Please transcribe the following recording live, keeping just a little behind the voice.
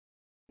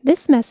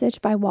This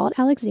message by Walt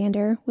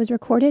Alexander was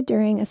recorded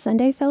during a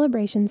Sunday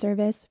celebration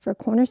service for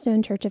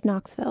Cornerstone Church of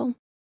Knoxville.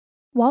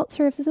 Walt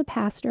serves as a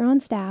pastor on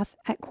staff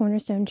at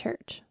Cornerstone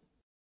Church.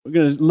 We're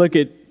going to look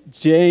at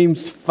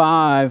James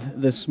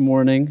 5 this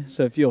morning.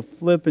 So if you'll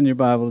flip in your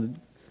Bible, the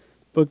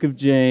book of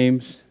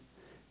James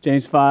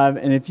 5.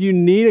 And if you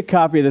need a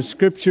copy of the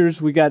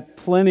scriptures, we got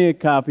plenty of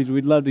copies.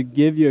 We'd love to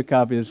give you a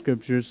copy of the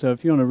scriptures. So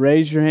if you want to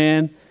raise your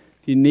hand,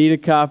 if you need a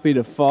copy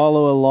to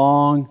follow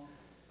along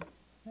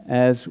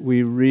as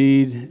we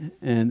read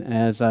and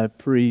as I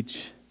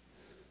preach,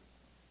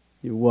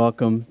 you're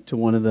welcome to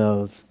one of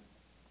those.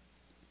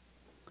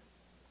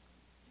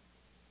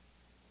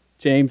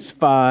 James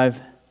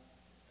 5,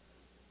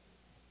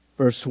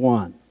 verse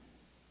 1.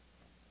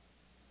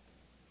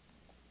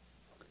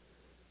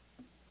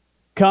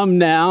 Come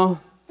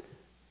now,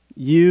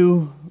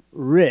 you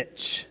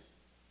rich,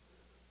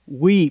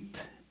 weep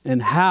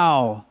and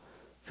howl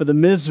for the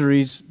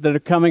miseries that are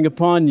coming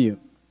upon you.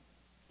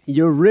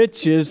 Your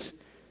riches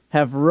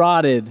have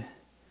rotted,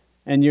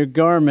 and your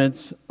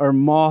garments are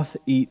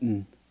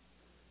moth-eaten.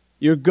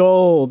 Your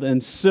gold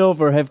and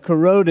silver have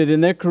corroded,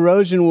 and their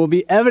corrosion will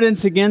be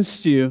evidence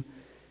against you,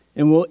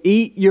 and will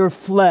eat your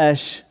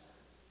flesh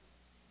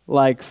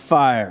like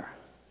fire.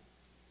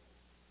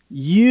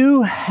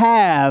 You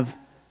have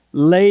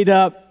laid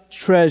up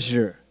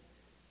treasure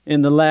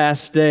in the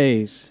last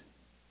days.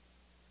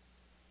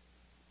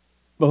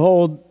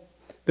 Behold,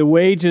 the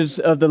wages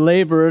of the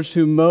laborers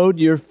who mowed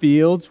your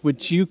fields,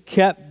 which you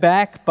kept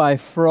back by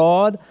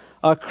fraud,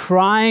 are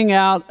crying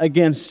out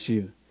against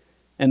you.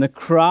 And the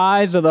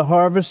cries of the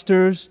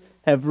harvesters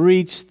have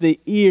reached the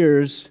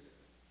ears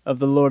of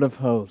the Lord of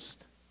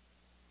hosts.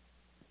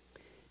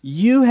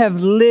 You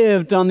have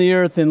lived on the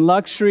earth in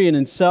luxury and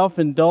in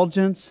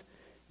self-indulgence.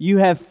 You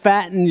have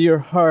fattened your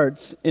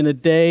hearts in a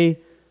day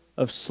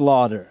of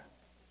slaughter.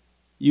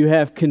 You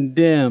have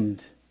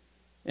condemned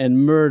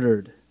and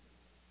murdered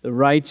the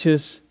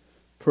righteous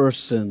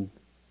person.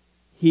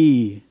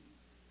 He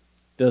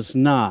does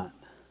not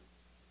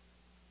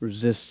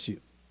resist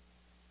you.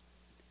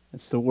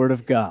 That's the Word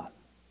of God.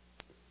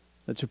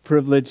 It's a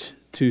privilege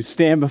to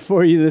stand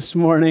before you this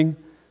morning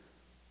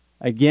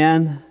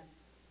again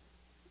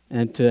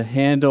and to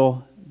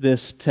handle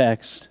this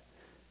text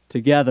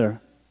together.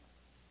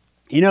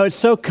 You know, it's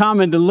so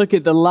common to look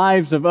at the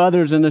lives of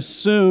others and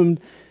assume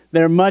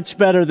they're much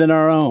better than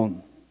our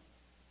own.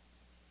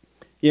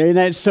 You know,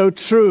 that's so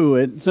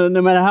true. So no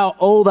matter how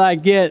old I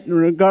get,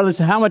 regardless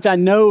of how much I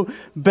know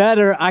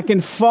better, I can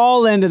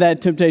fall into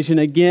that temptation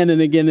again and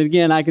again and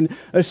again. I can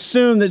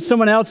assume that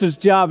someone else's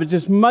job is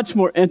just much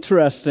more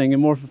interesting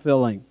and more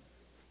fulfilling.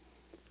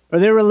 Or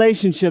their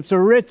relationships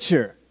are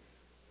richer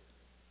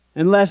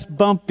and less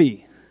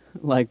bumpy,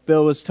 like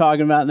Bill was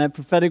talking about in that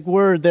prophetic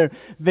word. Their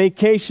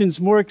vacations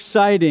more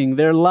exciting,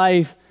 their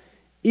life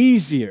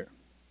easier.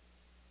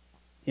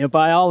 You know,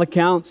 by all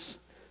accounts,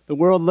 the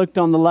world looked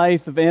on the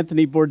life of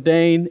Anthony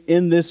Bourdain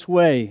in this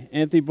way.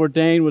 Anthony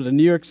Bourdain was a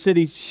New York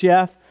City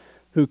chef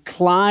who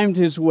climbed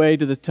his way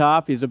to the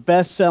top. He's a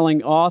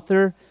best-selling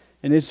author,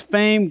 and his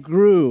fame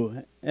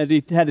grew as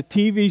he had a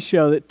TV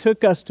show that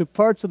took us to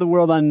parts of the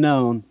world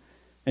unknown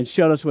and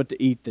showed us what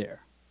to eat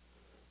there.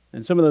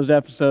 And some of those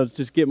episodes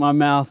just get my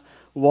mouth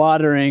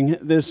watering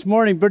this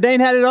morning. Bourdain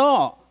had it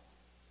all.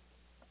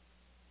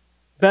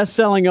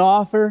 Best-selling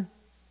author,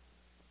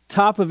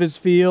 top of his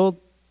field,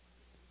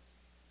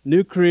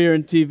 new career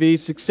in TV,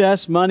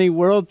 success, money,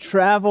 world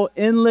travel,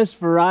 endless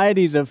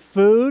varieties of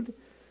food.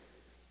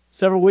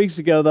 Several weeks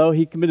ago, though,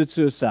 he committed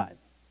suicide.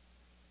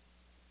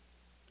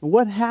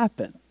 What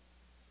happened?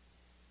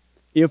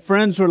 Your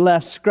friends were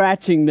left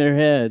scratching their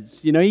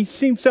heads. You know, he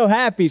seemed so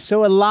happy,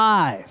 so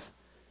alive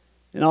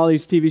in all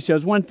these TV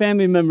shows. One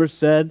family member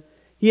said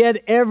he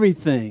had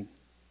everything.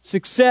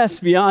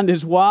 Success beyond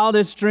his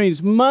wildest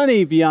dreams.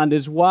 Money beyond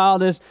his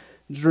wildest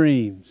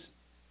dreams.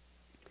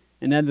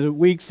 And as the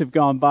weeks have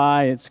gone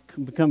by, it's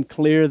become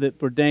clear that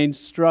Bourdain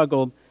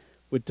struggled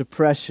with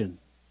depression.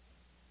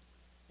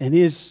 And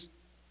his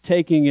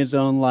taking his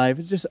own life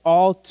is just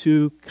all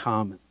too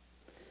common.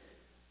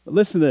 But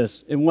listen to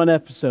this in one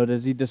episode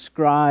as he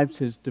describes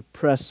his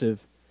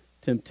depressive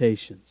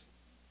temptations.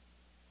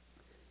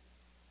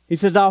 He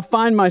says, I'll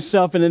find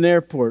myself in an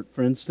airport,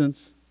 for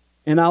instance,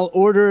 and I'll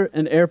order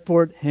an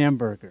airport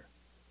hamburger.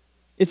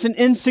 It's an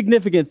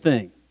insignificant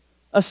thing,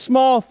 a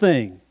small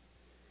thing.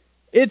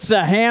 It's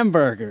a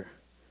hamburger,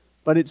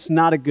 but it's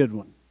not a good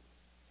one.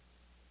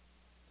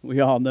 We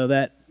all know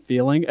that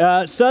feeling.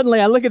 Suddenly,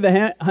 I look at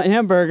the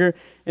hamburger,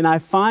 and I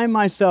find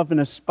myself in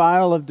a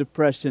spiral of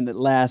depression that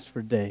lasts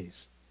for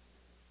days.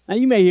 Now,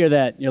 you may hear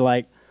that, and you're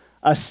like,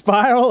 a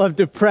spiral of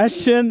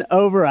depression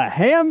over a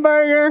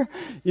hamburger?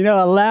 You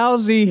know, a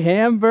lousy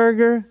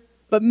hamburger?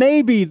 But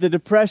maybe the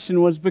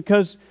depression was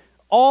because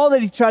all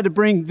that he tried to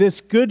bring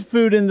this good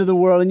food into the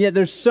world, and yet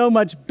there's so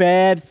much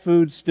bad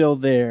food still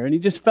there. And he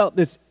just felt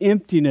this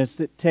emptiness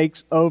that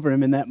takes over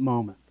him in that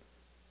moment.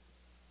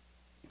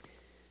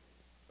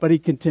 But he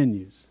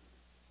continues.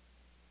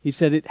 He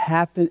said it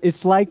happened.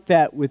 It's like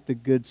that with the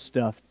good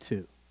stuff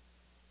too.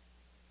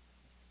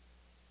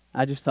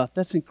 I just thought,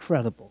 that's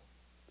incredible.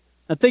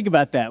 Now think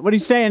about that. What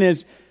he's saying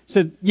is,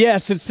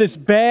 yes, it's this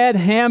bad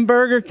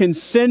hamburger can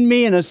send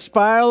me in a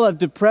spiral of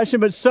depression,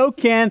 but so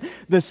can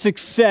the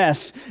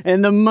success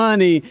and the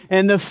money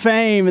and the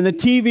fame and the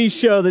TV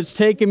show that's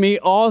taken me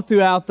all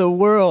throughout the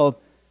world.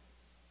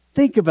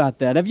 Think about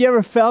that. Have you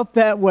ever felt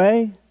that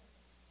way? Have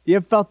you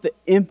ever felt the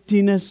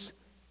emptiness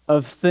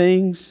of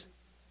things?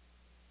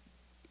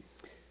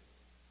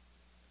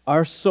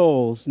 Our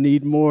souls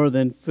need more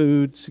than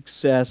food,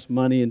 success,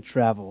 money, and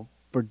travel.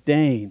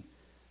 Bourdain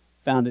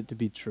found it to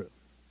be true.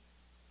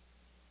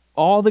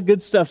 All the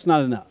good stuff's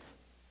not enough.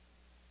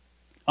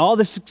 All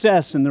the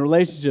success and the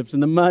relationships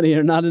and the money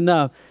are not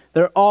enough.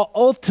 They're all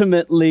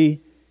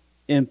ultimately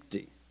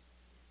empty.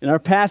 In our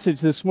passage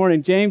this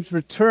morning, James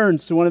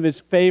returns to one of his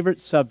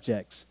favorite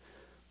subjects,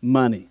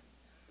 money.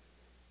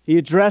 He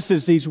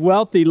addresses these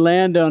wealthy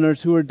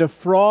landowners who are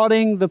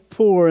defrauding the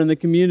poor in the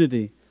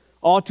community.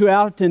 All too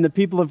often, the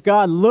people of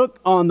God look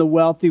on the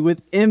wealthy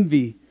with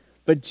envy.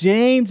 But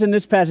James, in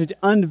this passage,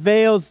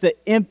 unveils the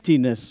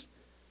emptiness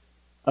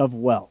of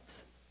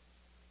wealth.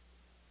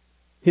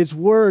 His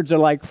words are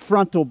like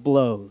frontal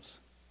blows.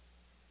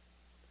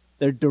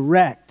 They're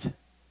direct.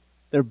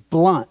 They're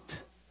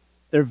blunt.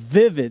 They're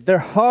vivid. They're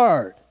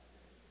hard.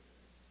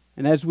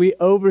 And as we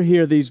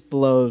overhear these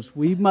blows,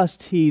 we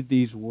must heed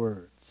these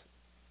words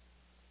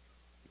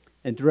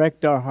and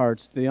direct our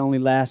hearts to the only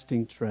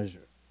lasting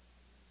treasure.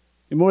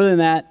 And more than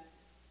that,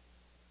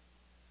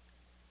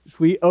 as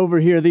we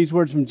overhear these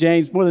words from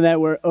James, more than that,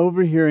 we're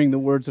overhearing the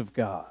words of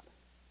God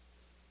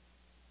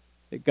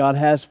that God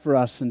has for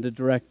us and to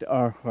direct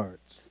our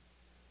hearts.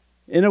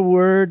 In a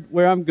word,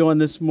 where I'm going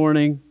this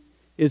morning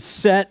is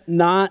set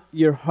not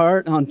your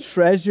heart on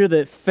treasure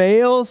that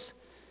fails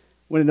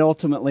when it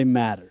ultimately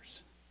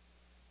matters.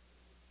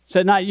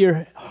 Set not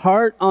your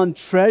heart on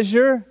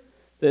treasure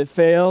that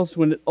fails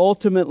when it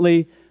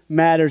ultimately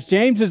matters.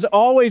 James is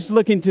always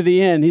looking to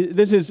the end.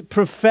 This is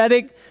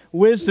prophetic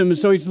wisdom.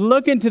 So he's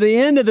looking to the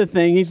end of the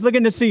thing. He's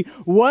looking to see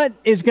what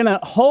is going to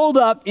hold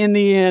up in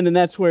the end, and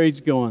that's where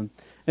he's going.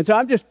 And so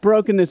I've just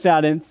broken this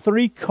out in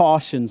 3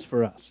 cautions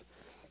for us.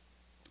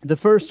 The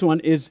first one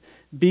is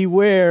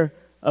beware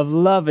of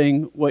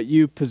loving what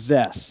you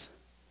possess.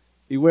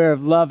 Beware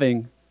of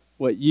loving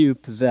what you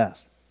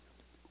possess.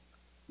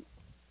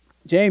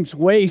 James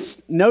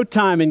wastes no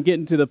time in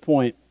getting to the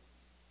point.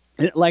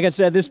 Like I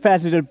said, this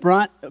passage is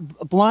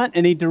blunt,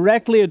 and he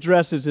directly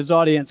addresses his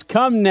audience.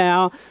 Come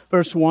now,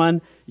 verse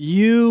 1,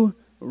 you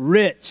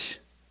rich.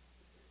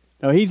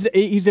 Now, he's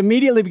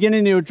immediately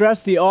beginning to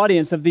address the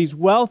audience of these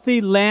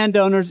wealthy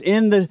landowners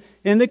in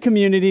the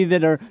community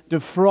that are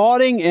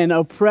defrauding and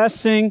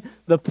oppressing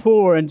the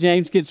poor. And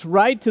James gets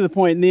right to the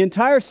point. And the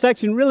entire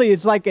section really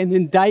is like an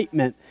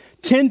indictment.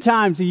 10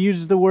 times he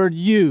uses the word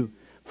you.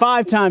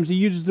 5 times he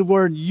uses the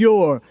word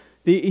your.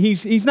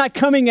 He's not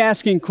coming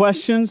asking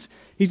questions.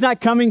 He's not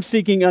coming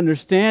seeking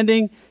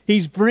understanding.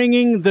 He's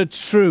bringing the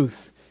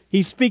truth.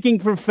 He's speaking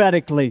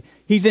prophetically.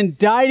 He's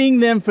indicting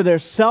them for their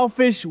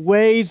selfish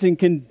ways and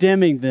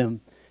condemning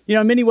them. You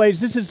know, in many ways,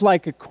 this is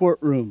like a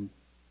courtroom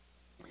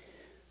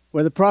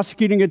where the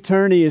prosecuting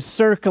attorney is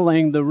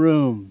circling the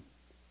room,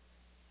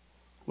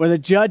 where the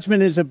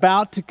judgment is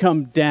about to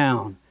come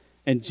down,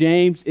 and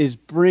James is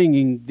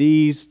bringing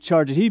these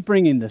charges. He's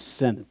bringing the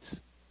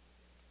sentence.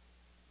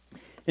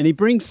 And he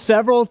brings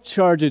several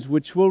charges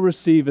which we'll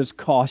receive as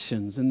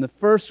cautions. And the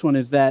first one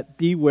is that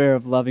beware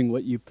of loving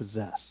what you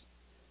possess.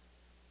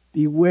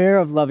 Beware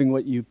of loving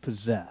what you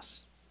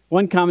possess.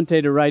 One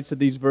commentator writes of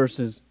these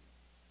verses,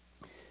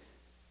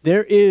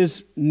 there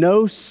is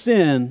no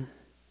sin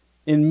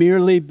in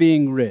merely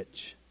being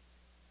rich.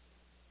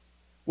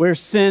 Where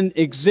sin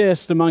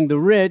exists among the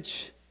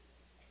rich,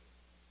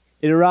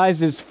 it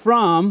arises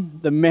from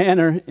the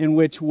manner in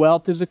which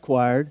wealth is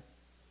acquired,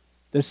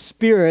 the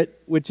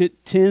spirit which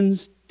it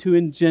tends to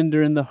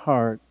engender in the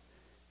heart,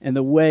 and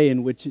the way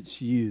in which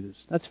it's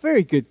used. That's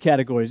very good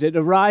categories. It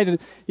arises,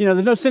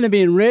 there's no sin in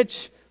being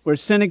rich. Where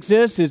sin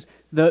exists is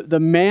the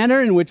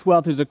manner in which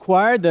wealth is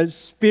acquired, the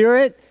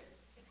spirit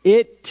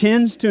it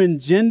tends to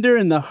engender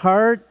in the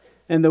heart,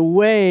 and the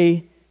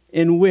way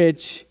in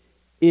which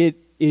it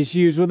is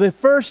used. Well, the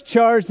first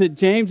charge that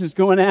James is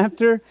going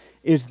after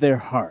is their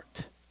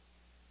heart.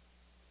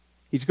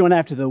 He's going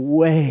after the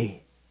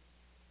way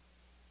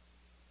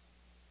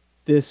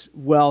this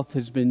wealth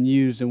has been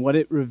used and what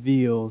it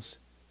reveals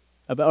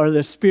about, or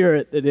the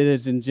spirit that it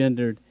has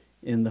engendered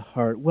in the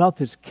heart. Wealth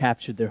has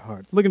captured their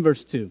hearts. Look in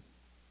verse 2.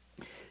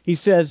 He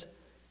says,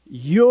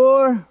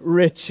 your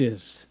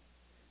riches,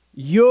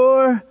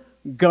 your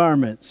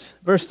garments.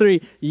 Verse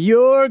 3,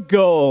 your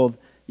gold,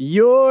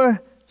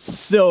 your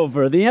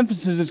silver. The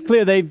emphasis is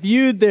clear. They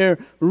viewed their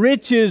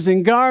riches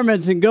and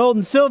garments and gold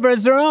and silver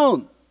as their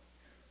own.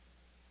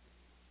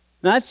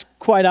 Now, that's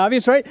quite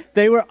obvious, right?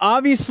 They were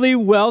obviously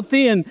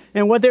wealthy, and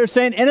what they were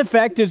saying, in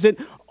effect, is that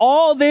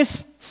all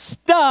this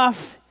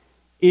stuff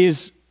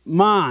is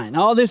mine.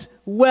 All this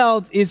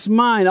wealth is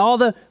mine. All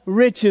the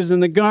riches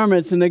and the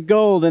garments and the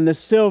gold and the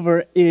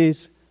silver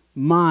is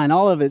mine.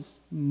 All of it's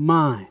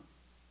mine.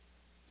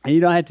 And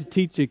you don't have to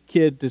teach a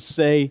kid to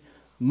say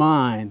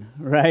mine,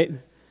 right?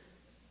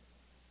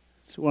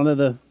 It's one of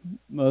the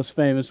most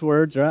famous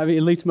words, or at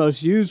least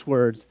most used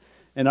words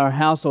in our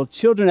household.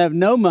 Children have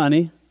no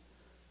money,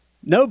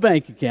 no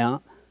bank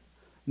account,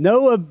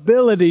 no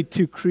ability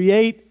to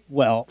create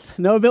wealth,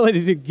 no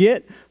ability to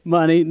get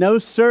money, no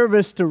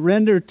service to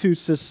render to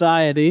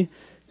society,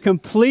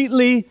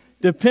 completely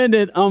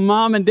dependent on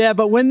mom and dad.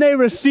 But when they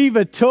receive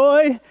a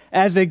toy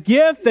as a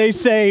gift, they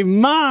say,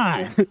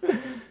 mine.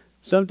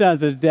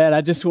 Sometimes as dad,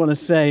 I just want to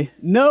say,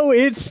 no,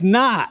 it's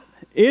not.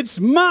 It's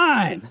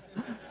mine.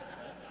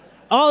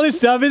 All this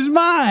stuff is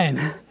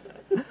mine.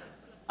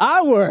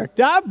 I worked.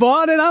 I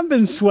bought it. I've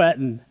been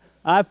sweating.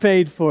 I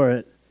paid for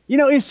it. You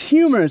know, it's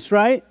humorous,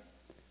 right?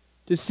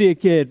 To see a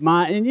kid,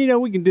 mine, and you know,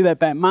 we can do that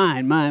back,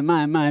 mine,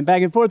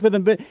 back and forth with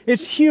them, but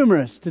it's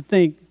humorous to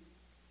think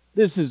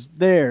this is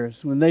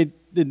theirs when they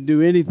didn't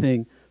do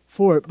anything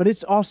for it, but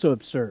it's also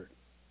absurd.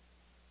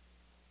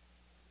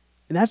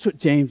 And that's what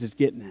James is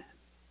getting at.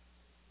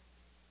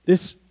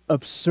 This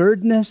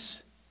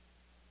absurdness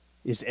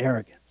is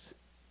arrogance.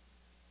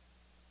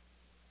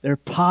 Their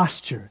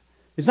posture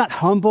is not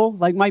humble,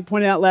 like Mike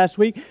pointed out last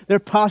week. Their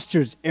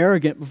posture is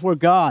arrogant before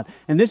God.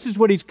 And this is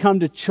what he's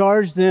come to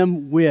charge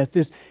them with,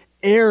 this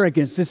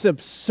arrogance, this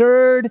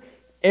absurd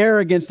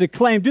arrogance to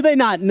claim. Do they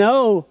not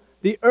know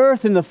the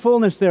earth and the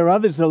fullness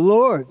thereof is the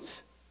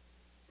Lord's?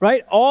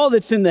 Right? All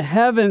that's in the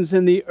heavens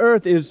and the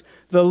earth is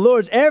the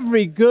Lord's.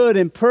 Every good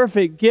and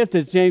perfect gift,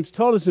 as James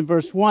told us in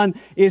verse 1,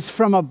 is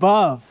from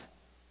above.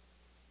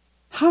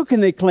 How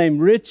can they claim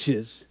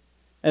riches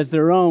as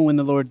their own when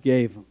the Lord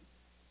gave them?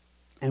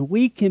 And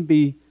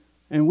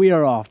we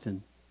are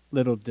often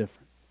little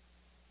different.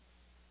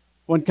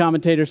 One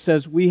commentator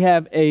says we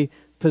have a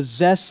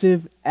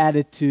possessive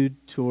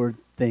attitude toward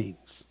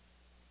things.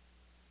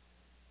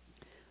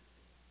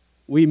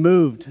 We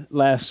moved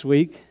last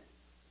week.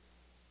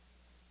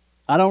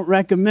 I don't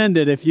recommend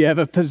it if you have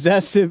a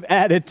possessive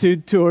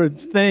attitude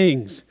towards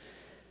things.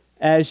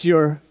 As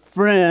your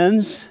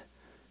friends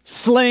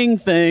sling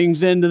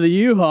things into the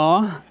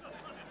U-Haul,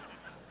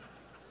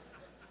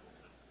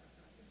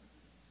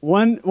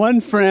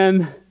 one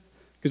friend,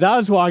 because I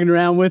was walking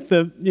around with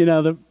the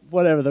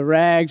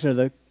rags or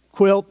the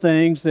quilt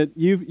things that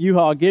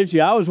U-Haul gives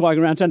you. I was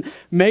walking around trying to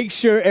make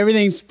sure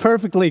everything's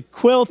perfectly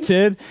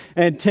quilted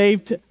and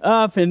taped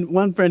up. And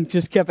one friend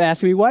just kept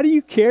asking me, why do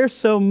you care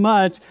so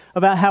much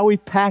about how we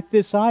pack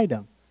this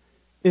item?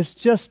 It's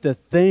just a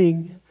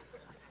thing.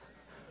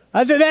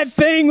 I said, that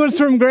thing was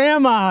from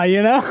Grandma,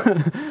 you know.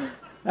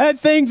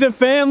 That thing's a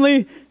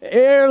family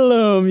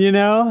heirloom, you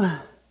know.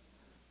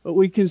 But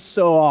we can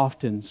so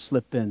often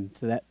slip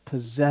into that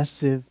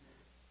possessive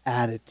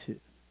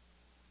attitude.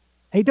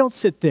 Hey, don't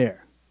sit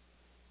there.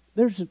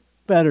 There's a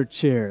better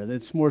chair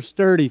that's more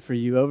sturdy for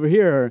you over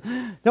here.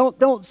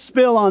 Don't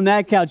spill on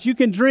that couch. You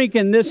can drink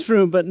in this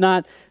room, but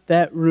not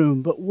that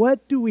room. But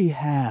what do we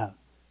have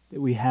that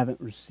we haven't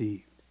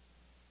received?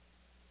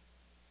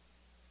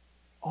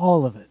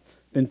 All of it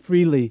been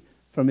freely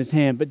from his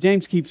hand. But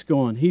James keeps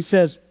going. He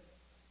says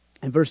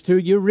in verse 2,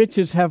 your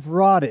riches have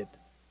rotted.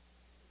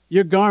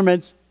 Your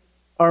garments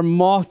are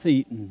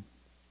moth-eaten.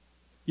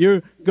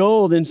 Your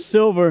gold and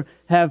silver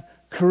have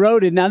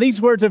corroded. Now,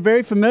 these words are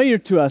very familiar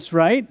to us,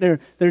 right?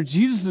 They're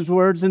Jesus'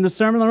 words in the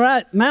Sermon on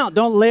the Mount.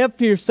 Don't lay up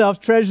for yourselves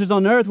treasures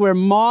on earth where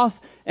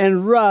moth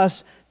and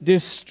rust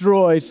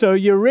destroy. So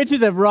your riches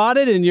have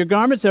rotted and your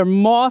garments are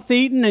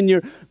moth-eaten, and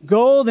your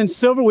gold and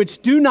silver,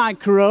 which do not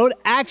corrode,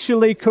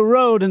 actually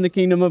corrode in the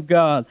kingdom of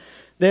God.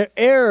 Their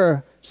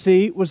error,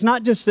 see, was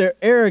not just their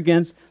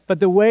arrogance,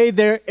 but the way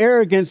their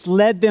arrogance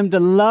led them to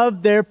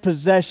love their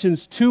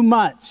possessions too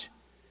much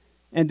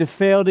and to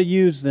fail to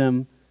use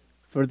them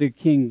for the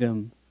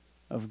kingdom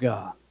of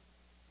God.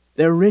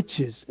 Their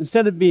riches,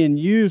 instead of being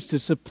used to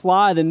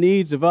supply the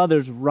needs of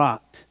others,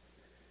 rot.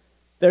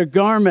 Their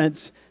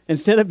garments,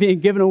 instead of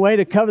being given away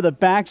to cover the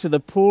backs of the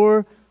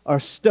poor, are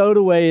stowed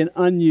away in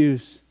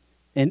unuse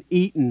and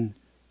eaten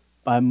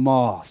by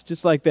moths.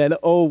 Just like that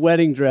old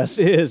wedding dress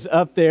is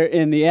up there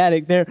in the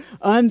attic. Their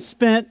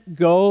unspent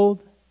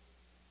gold,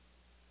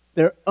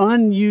 their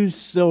unused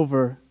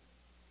silver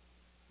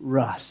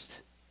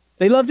rust.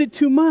 They loved it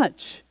too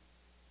much.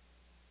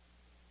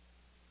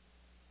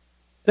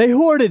 They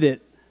hoarded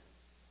it.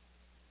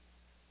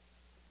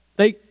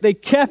 They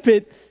kept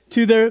it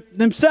to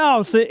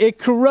themselves. It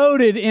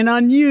corroded in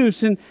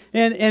unuse,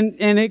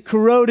 and it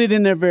corroded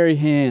in their very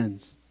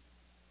hands.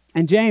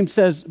 And James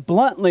says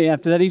bluntly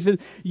after that, he said,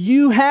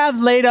 you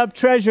have laid up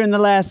treasure in the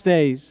last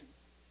days.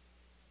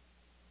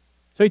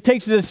 So he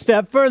takes it a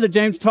step further.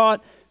 James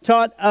taught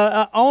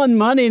on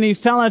money, and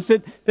he's telling us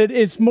that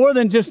it's more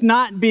than just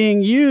not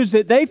being used.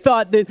 That they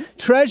thought that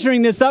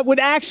treasuring this up would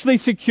actually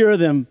secure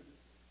them.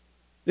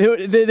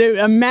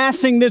 They're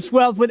amassing this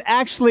wealth would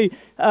actually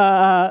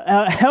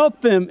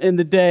help them in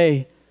the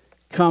day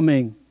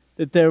coming.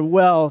 That their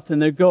wealth and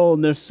their gold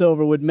and their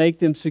silver would make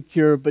them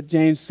secure. But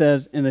James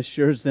says and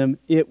assures them,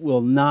 it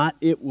will not,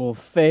 it will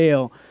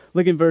fail.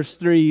 Look in verse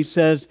 3, he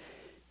says,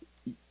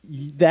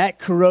 that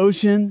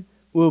corrosion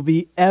will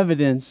be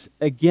evidence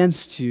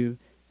against you,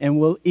 and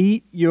will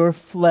eat your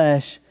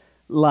flesh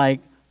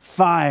like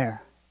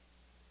fire.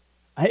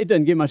 It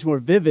doesn't get much more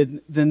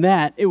vivid than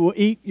that. It will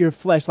eat your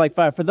flesh like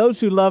fire. For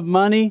those who love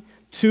money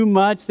too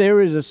much,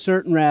 there is a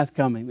certain wrath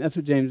coming. That's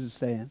what James is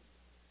saying.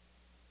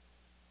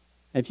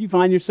 If you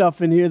find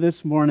yourself in here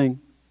this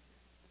morning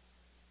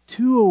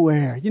too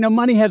aware,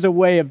 money has a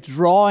way of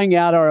drawing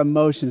out our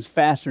emotions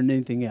faster than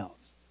anything else.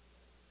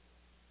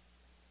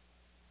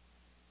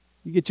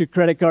 You get your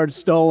credit card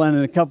stolen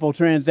and a couple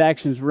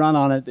transactions run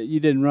on it that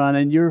you didn't run,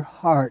 and your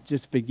heart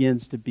just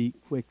begins to beat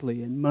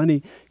quickly. And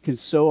money can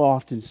so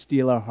often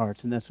steal our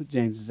hearts, and that's what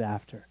James is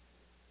after.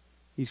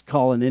 He's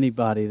calling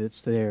anybody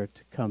that's there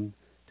to come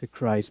to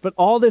Christ. But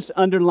all this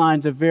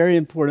underlines a very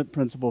important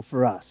principle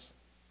for us.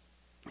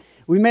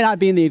 We may not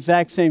be in the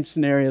exact same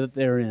scenario that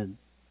they're in.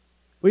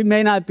 We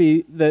may not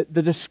be the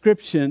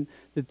description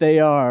that they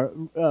are,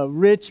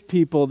 rich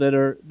people that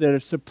are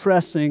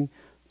suppressing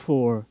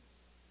poor.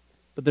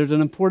 But there's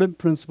an important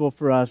principle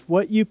for us.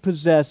 What you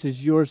possess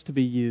is yours to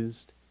be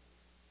used.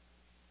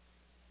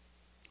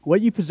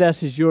 What you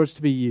possess is yours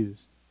to be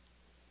used.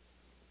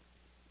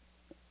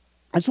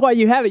 That's why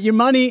you have it. Your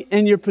money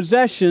and your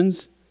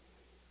possessions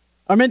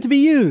are meant to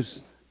be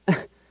used.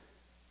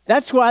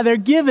 That's why they're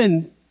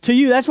given to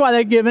you. That's why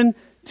they're given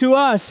to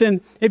us.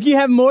 And if you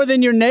have more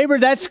than your neighbor,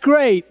 that's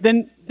great.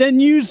 Then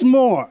use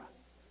more.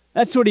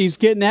 That's what he's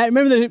getting at.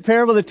 Remember the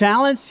parable of the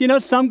talents?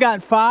 Some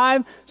got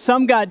 5,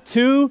 some got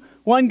 2,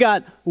 one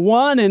got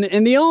 1,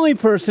 and the only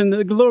person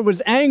that the Lord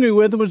was angry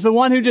with was the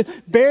one who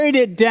just buried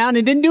it down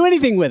and didn't do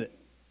anything with it.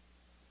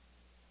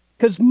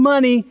 Because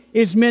money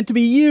is meant to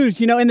be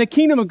used. In the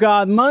kingdom of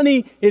God,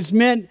 money is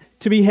meant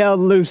to be held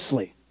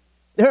loosely.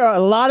 There are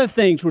a lot of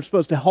things we're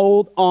supposed to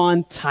hold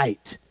on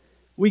tight.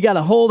 We got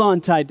to hold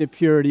on tight to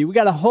purity. We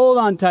got to hold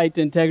on tight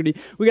to integrity.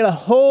 We got to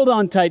hold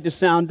on tight to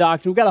sound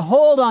doctrine. We got to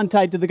hold on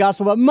tight to the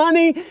gospel. But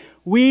money,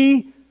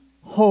 we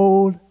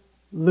hold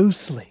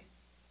loosely.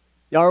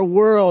 Our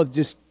world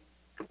just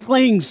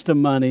clings to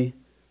money,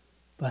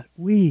 but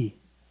we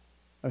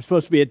are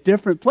supposed to be at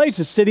different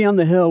places, sitting on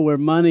the hill where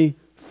money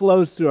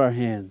flows through our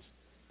hands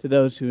to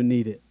those who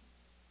need it.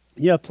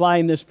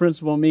 Applying this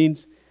principle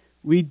means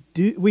we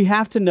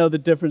have to know the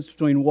difference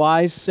between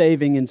wise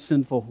saving and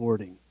sinful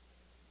hoarding.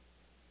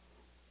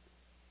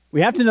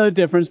 We have to know the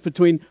difference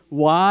between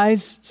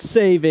wise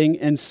saving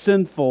and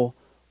sinful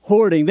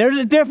hoarding. There's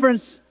a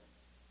difference,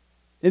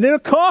 and it'll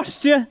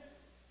cost you.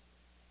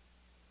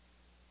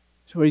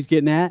 That's what he's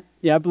getting at.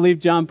 I believe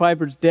John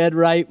Piper's dead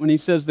right when he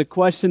says the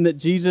question that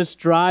Jesus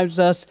drives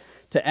us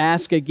to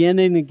ask again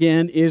and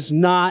again is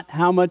not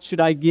how much should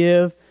I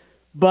give,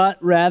 but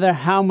rather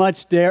how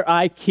much dare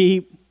I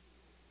keep.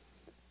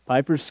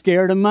 Piper's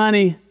scared of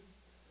money.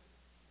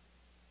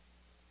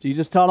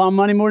 Jesus taught on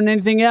money more than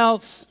anything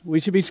else. We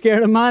should be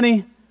scared of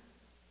money.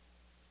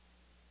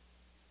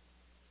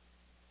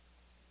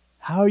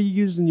 How are you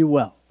using your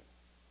wealth?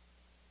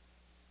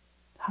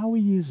 How are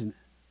we using it?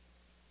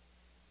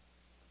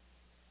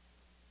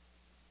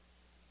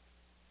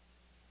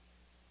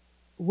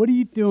 What are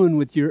you doing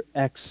with your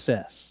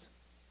excess?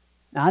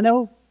 Now, I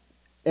know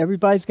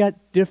everybody's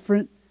got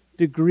different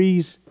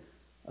degrees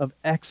of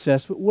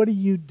excess, but what are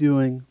you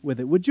doing with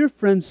it? Would your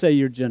friends say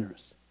you're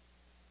generous?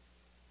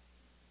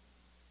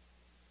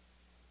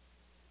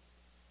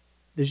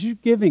 Does your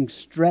giving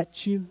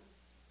stretch you?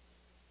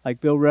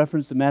 Like Bill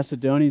referenced the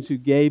Macedonians who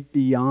gave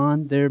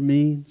beyond their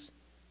means.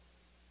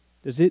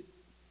 Does it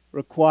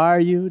require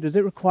you? Does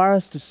it require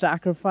us to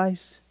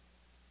sacrifice?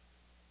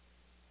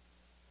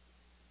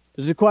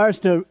 Does it require us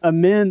to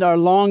amend our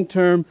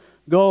long-term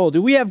goal?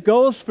 Do we have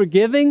goals for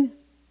giving?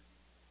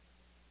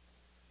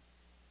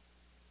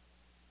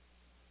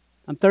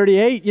 I'm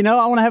 38,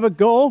 I want to have a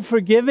goal for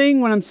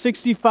giving when I'm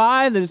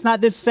 65, that it's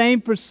not this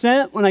same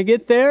percent when I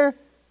get there. Do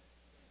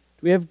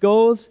we have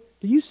goals?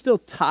 Do you still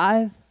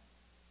tithe?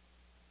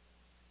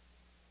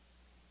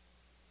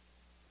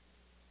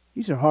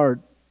 These are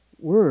hard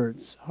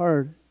words,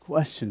 hard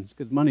questions,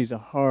 because money's a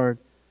hard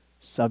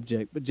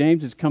subject. But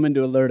James is coming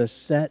to alert us,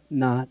 set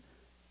not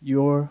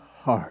your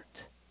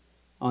heart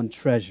on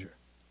treasure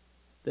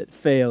that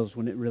fails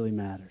when it really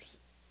matters.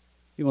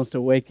 He wants to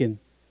awaken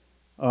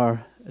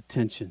our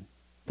attention.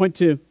 Point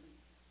 2,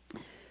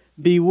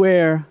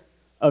 beware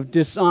of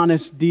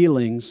dishonest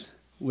dealings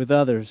with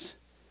others.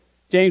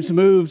 James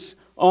moves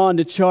on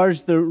to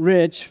charge the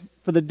rich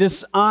for the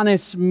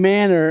dishonest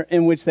manner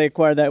in which they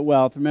acquire that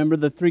wealth. Remember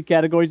the 3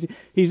 categories?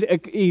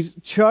 He's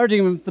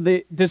charging them for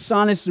the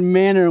dishonest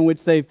manner in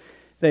which they've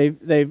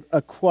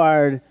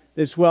acquired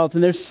this wealth.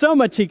 And there's so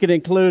much he could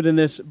include in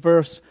this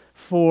verse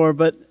 4,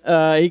 but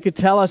he could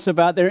tell us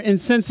about their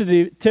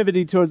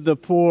insensitivity toward the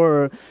poor,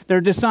 or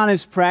their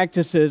dishonest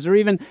practices, or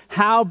even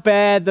how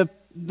bad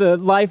the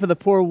life of the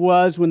poor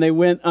was when they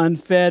went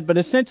unfed. But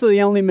essentially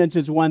he only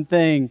mentions one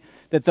thing,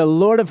 that the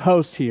Lord of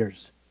hosts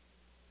hears.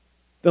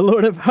 The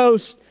Lord of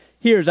hosts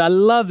hears. I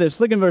love this.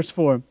 Look in verse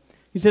 4.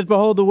 He says,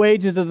 behold, the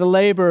wages of the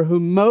laborer who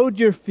mowed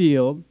your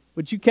field,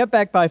 which you kept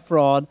back by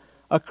fraud,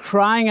 are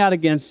crying out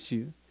against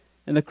you.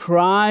 And the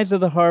cries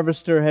of the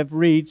harvester have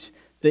reached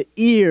the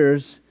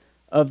ears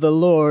of the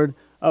Lord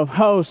of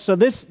hosts. So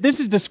this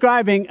is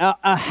describing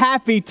a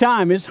happy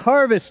time. It's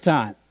harvest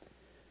time.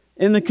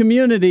 In the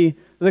community,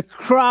 the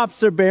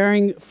crops are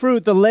bearing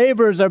fruit. The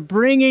laborers are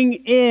bringing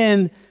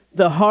in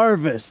the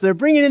harvest. They're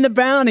bringing in the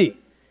bounty.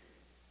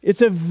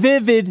 It's a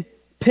vivid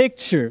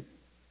picture.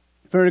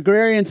 For an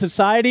agrarian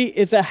society,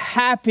 it's a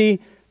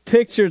happy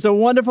picture. It's a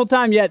wonderful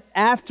time. Yet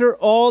after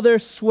all their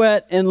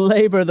sweat and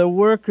labor, the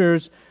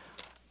workers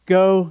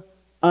go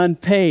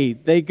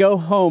unpaid. They go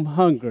home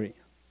hungry.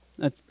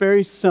 That's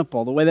very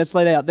simple, the way that's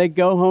laid out. They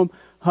go home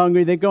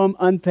hungry. They go home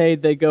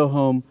unpaid. They go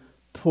home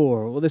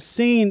poor. Well, the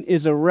scene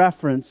is a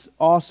reference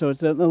also.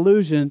 It's an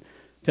allusion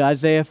to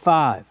Isaiah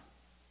 5.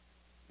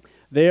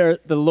 There,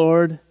 the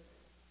Lord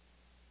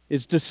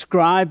is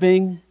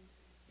describing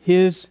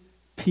his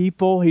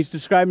people. He's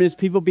describing his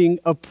people being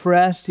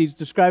oppressed. He's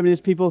describing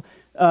his people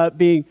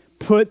being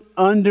put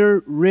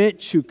under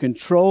rich who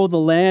control the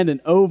land and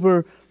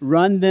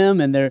overrun them,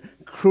 and they're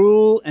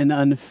cruel and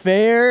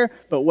unfair.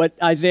 But what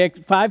Isaiah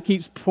 5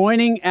 keeps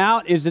pointing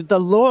out is that the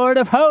Lord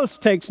of hosts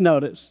takes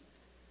notice.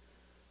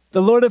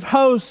 The Lord of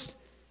hosts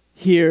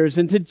hears.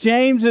 And to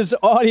James's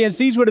audience,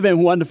 these would have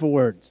been wonderful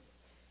words.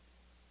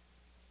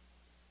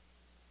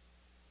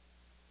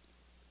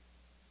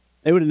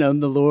 They would have known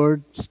the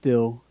Lord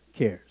still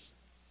cares.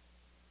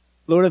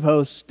 Lord of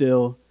hosts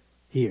still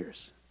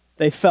hears.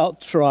 They felt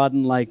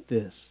trodden like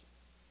this.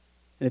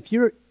 And if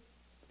you're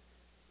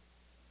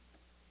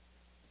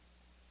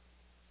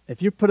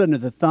put under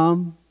the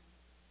thumb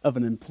of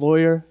an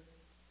employer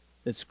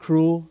that's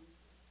cruel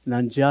and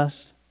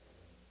unjust,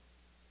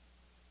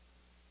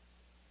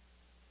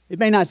 it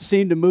may not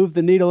seem to move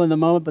the needle in the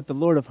moment, but the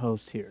Lord of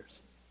hosts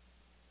hears.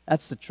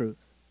 That's the truth.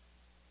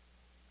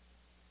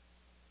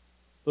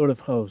 Lord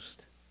of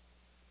hosts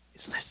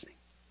is listening.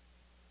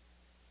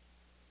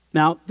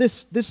 Now,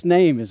 this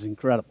name is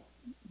incredible.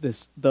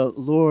 The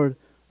Lord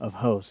of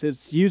hosts.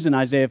 It's used in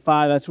Isaiah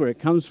 5. That's where it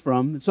comes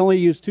from. It's only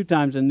used 2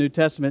 times in the New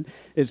Testament.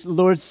 It's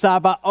Lord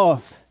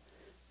Sabaoth.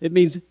 It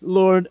means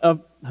Lord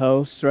of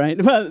hosts, right?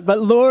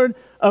 But Lord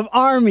of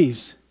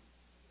armies,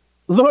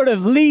 Lord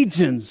of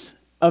legions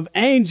of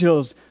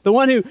angels, the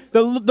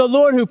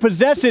Lord who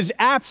possesses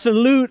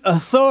absolute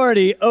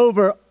authority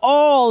over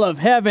all of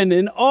heaven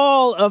and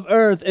all of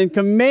earth and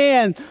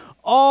commands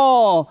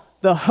all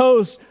the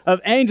host of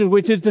angels,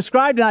 which is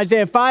described in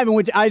Isaiah 5, in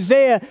which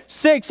Isaiah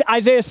 6,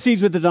 Isaiah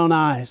sees with his own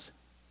eyes.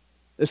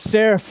 The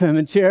seraphim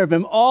and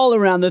cherubim all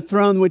around the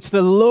throne, which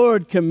the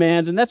Lord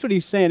commands. And that's what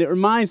he's saying. It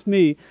reminds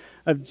me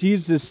of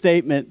Jesus'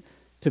 statement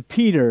to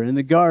Peter in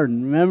the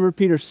garden. Remember,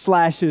 Peter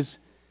slashes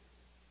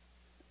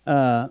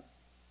that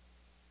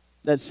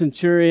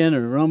centurion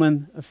or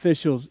Roman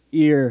official's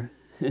ear.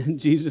 And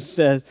Jesus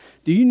says,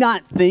 "Do you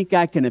not think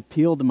I can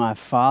appeal to my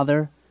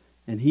Father,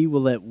 and he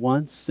will at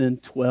once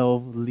send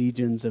 12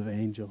 legions of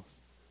angels?"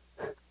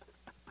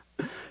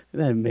 Isn't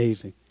that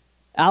amazing?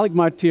 Alec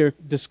Martyr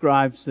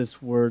describes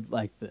this word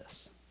like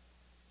this.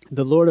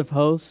 The Lord of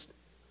hosts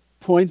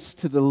points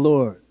to the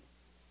Lord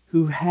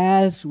who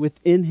has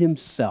within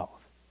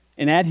himself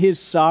and at his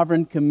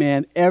sovereign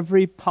command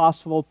every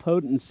possible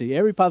potency,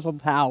 every possible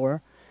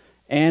power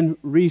and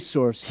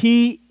resource.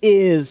 He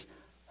is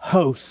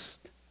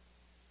host.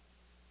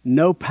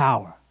 No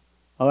power,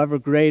 however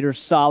great or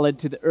solid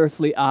to the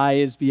earthly eye,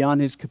 is beyond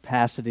his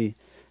capacity.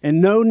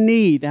 And no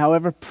need,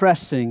 however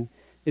pressing,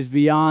 is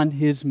beyond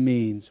his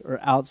means or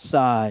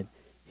outside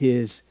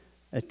his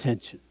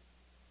attention.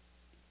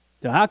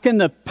 So how can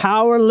the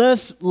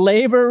powerless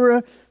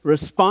laborer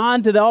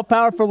respond to the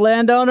all-powerful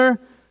landowner?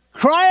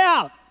 Cry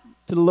out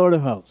to the Lord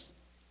of hosts.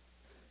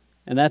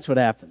 And that's what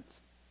happens.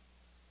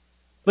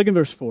 Look in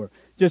verse 4. It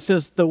just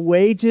says the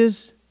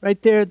wages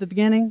right there at the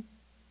beginning,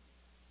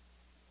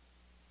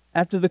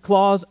 after the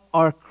clause,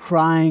 are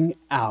crying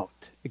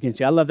out against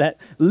you. I love that.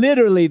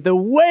 Literally, the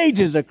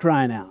wages are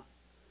crying out.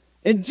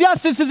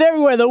 Injustice is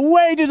everywhere. The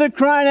wages are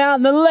crying out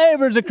and the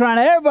laborers are crying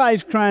out.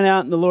 Everybody's crying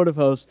out and the Lord of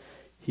hosts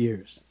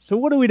hears. So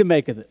what are we to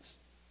make of this?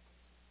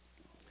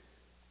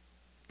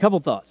 A couple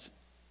thoughts.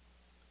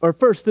 Or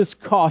first, this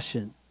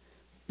caution.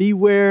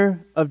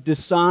 Beware of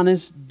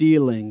dishonest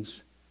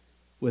dealings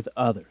with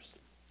others.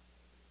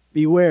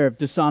 Beware of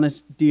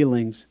dishonest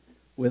dealings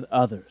with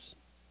others.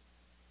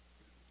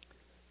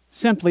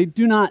 Simply,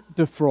 do not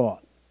defraud.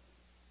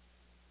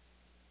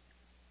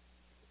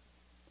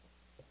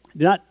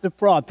 Do not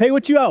defraud. Pay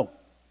what you owe.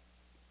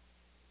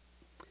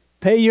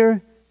 Pay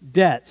your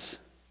debts.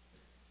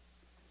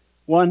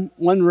 One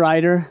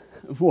writer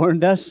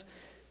warned us,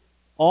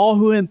 all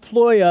who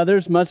employ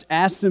others must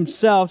ask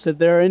themselves if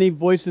there are any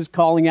voices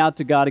calling out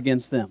to God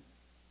against them.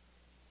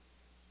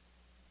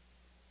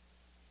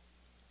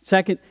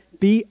 Second,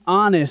 be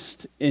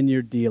honest in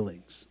your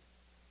dealings.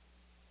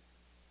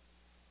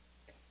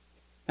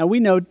 Now we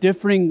know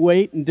differing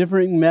weight and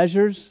differing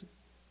measures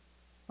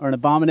are an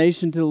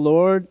abomination to the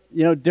Lord.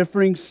 You know,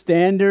 differing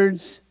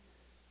standards,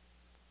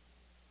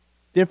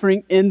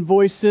 differing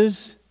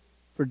invoices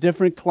for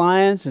different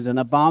clients is an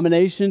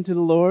abomination to the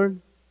Lord.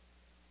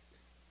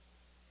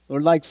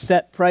 Lord likes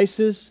set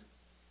prices.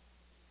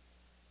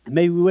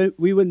 Maybe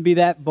we wouldn't be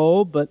that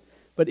bold, but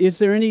But is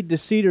there any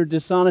deceit or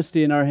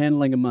dishonesty in our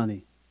handling of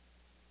money?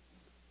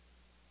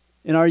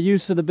 In our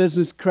use of the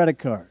business credit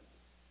card?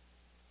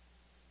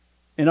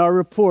 In our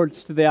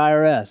reports to the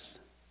IRS?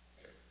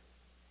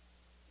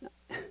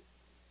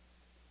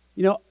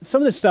 You know,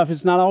 some of this stuff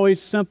is not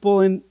always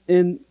simple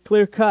and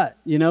clear cut.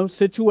 You know,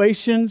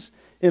 situations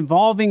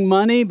involving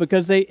money,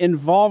 because they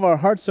involve our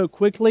hearts so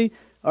quickly,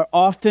 are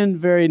often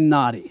very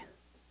knotty.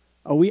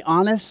 Are we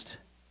honest?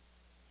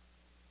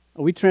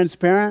 Are we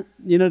transparent?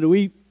 You know, do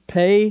we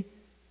pay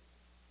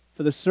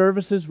for the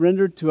services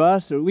rendered to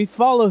us? Do we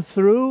follow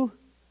through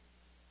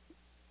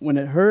when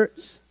it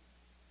hurts?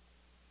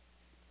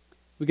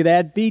 We could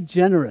add, be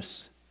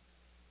generous.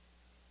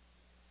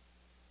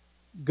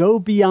 Go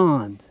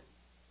beyond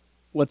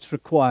what's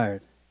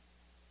required.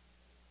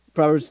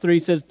 Proverbs 3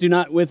 says, do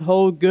not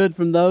withhold good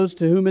from those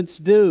to whom it's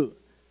due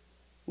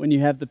when you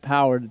have the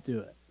power to do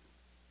it.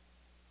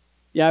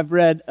 Yeah, I've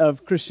read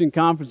of Christian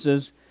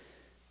conferences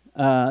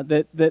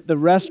that the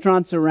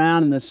restaurants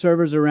around and the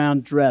servers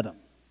around dread them.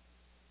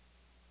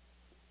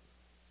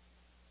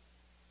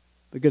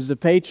 Because the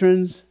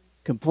patrons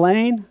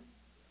complain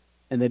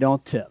and they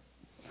don't tip.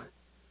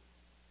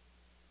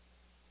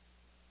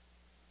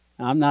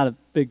 I'm not a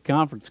big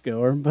conference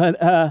goer, but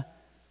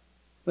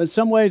in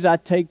some ways I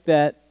take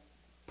that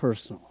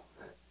personal.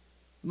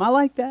 Am I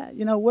like that?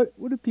 You know, what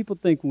do people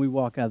think when we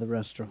walk out of the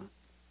restaurant?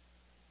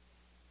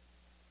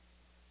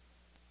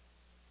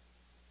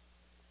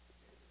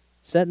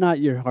 Set not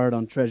your heart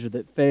on treasure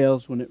that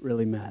fails when it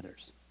really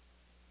matters.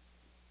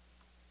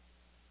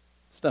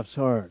 Stuff's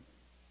hard.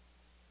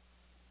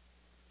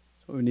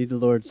 So we need the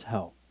Lord's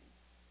help.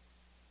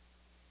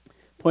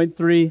 Point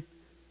 3,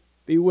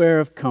 beware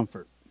of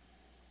comfort.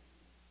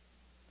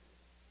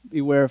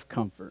 Beware of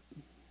comfort.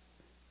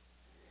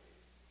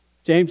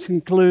 James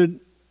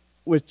concludes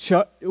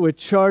with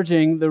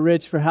charging the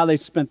rich for how they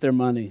spent their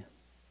money.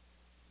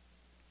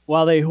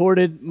 While they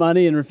hoarded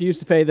money and refused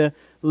to pay the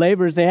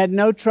laborers, they had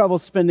no trouble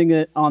spending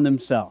it on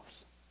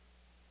themselves.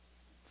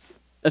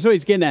 That's what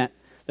he's getting at.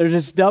 There's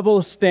this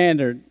double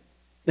standard.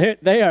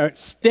 They are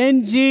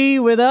stingy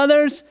with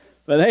others,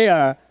 but they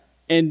are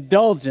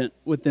indulgent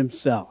with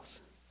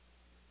themselves.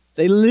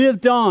 They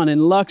lived on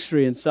in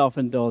luxury and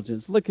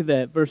self-indulgence. Look at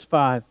that, verse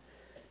 5.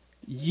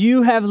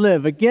 You have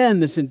lived, again,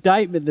 this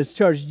indictment, this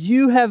charge,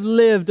 you have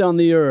lived on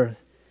the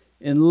earth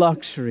in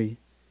luxury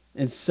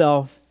and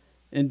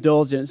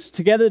self-indulgence.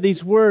 Together,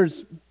 these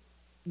words,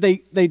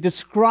 they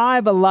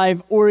describe a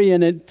life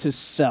oriented to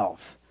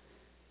self.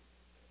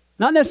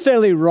 Not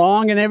necessarily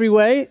wrong in every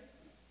way.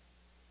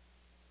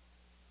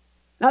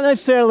 Not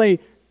necessarily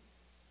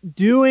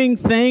doing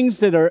things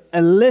that are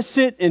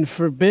illicit and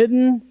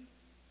forbidden.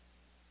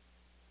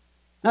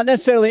 Not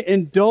necessarily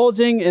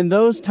indulging in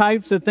those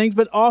types of things,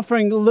 but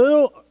offering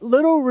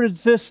little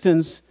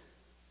resistance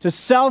to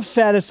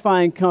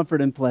self-satisfying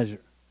comfort and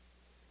pleasure.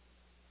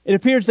 It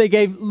appears they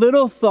gave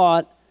little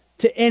thought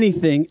to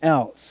anything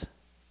else.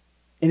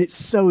 And it's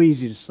so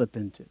easy to slip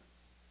into.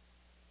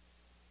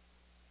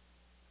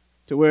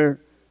 To where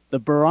the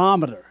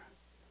barometer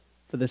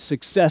for the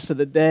success of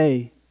the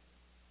day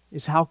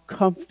is how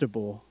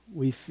comfortable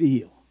we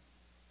feel.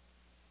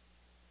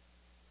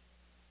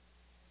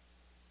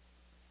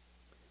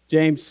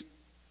 James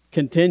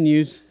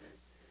continues,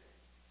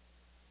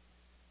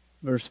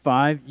 verse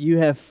 5, you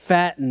have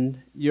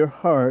fattened your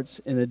hearts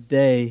in a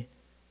day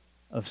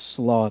of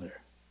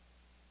slaughter.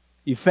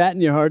 You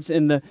fatten your hearts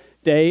in the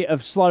day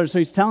of slaughter. So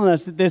he's telling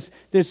us that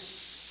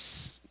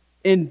this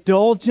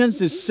indulgence,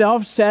 this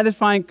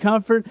self-satisfying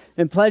comfort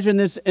and pleasure in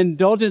this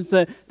indulgence,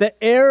 the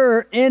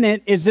error in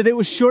it is that it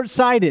was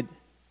short-sighted.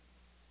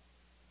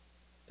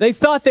 They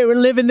thought they were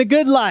living the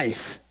good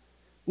life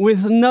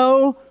with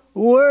no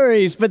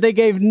worries, but they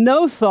gave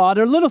no thought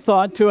or little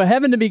thought to a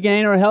heaven to be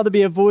gained or a hell to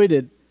be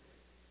avoided.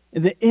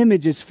 And the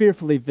image is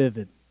fearfully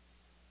vivid.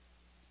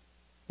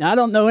 Now, I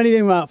don't know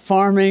anything about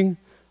farming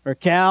or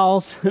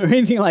cows or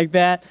anything like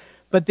that,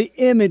 but the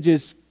image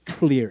is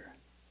clear.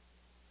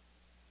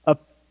 A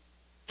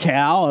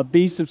cow, a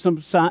beast of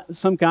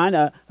some kind,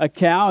 a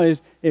cow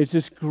is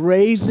just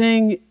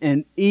grazing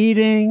and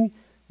eating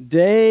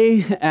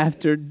day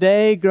after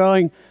day,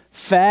 growing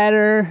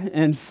fatter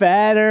and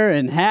fatter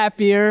and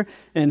happier,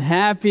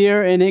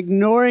 and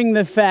ignoring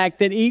the fact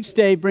that each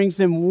day brings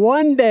them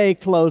one day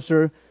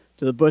closer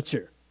to the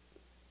butcher.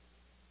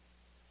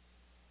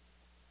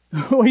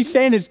 What he's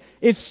saying is,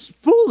 it's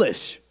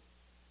foolish.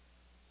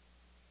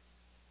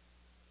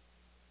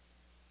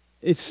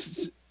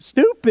 It's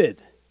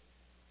stupid.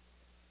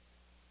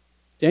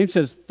 James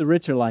says the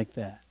rich are like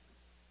that.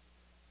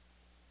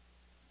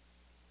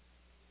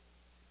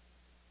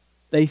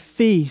 They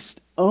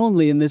feast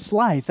only in this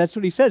life. That's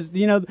what he says.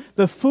 You know,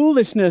 the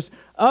foolishness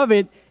of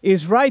it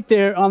is right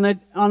there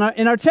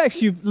in our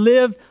text. You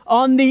live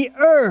on the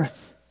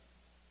earth.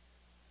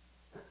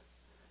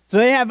 So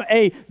they have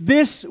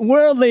this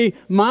worldly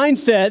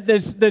mindset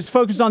that's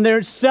focused on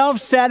their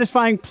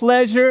self-satisfying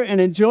pleasure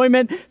and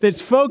enjoyment,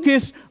 that's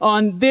focused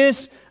on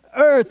this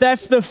earth.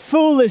 That's the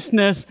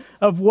foolishness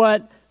of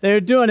what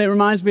they're doing. It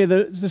reminds me of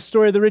the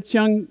story of the rich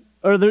young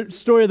Or the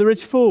story of the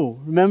rich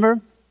fool,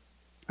 remember?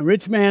 A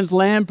rich man's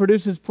land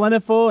produces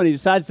plentiful, and he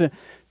decides to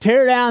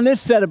tear down this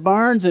set of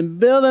barns and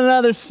build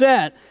another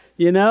set,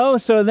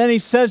 So then he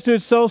says to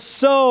his soul,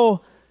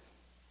 "Soul,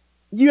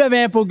 you have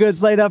ample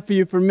goods laid up for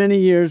you for many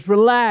years.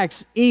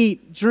 Relax,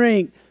 eat,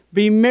 drink,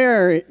 be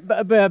merry.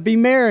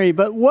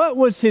 But what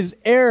was his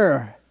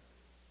error?"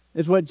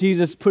 Is what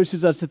Jesus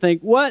pushes us to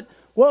think. What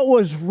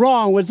was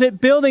wrong? Was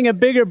it building a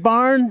bigger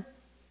barn?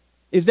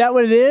 Is that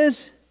what it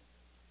is?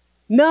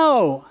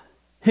 No.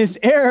 His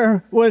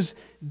error was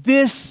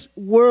this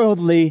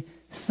worldly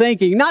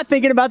thinking, not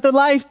thinking about the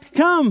life to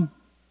come.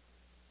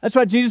 That's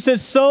why Jesus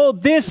says, "Soul,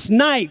 this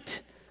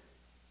night,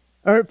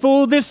 or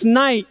fool, this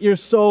night your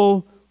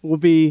soul will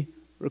be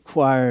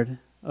required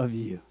of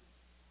you."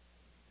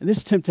 And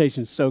this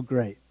temptation is so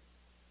great.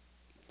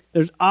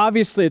 There's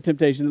obviously a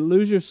temptation to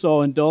lose your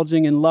soul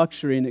indulging in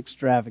luxury and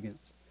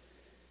extravagance.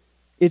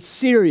 It's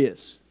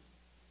serious.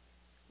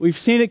 We've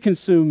seen it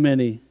consume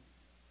many.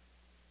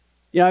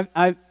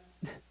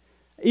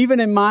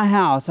 Even in my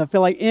house, I feel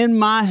like in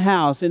my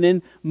house and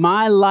in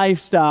my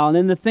lifestyle and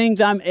in the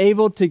things I'm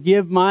able to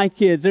give my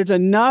kids, there's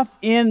enough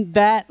in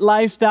that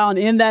lifestyle and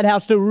in that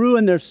house to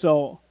ruin their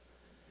soul,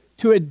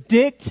 to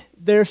addict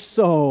their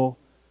soul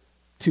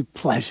to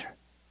pleasure,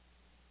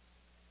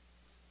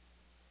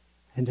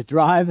 and to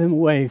drive them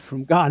away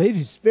from God. It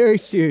is very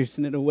serious,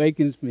 and it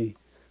awakens me.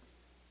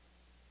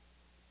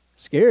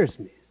 Scares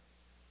me.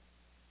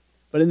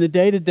 But in the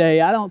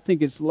day-to-day, I don't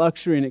think it's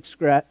luxury and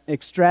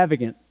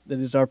extravagant that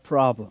is our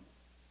problem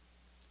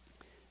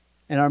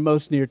and our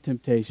most near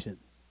temptation.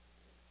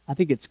 I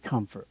think it's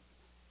comfort.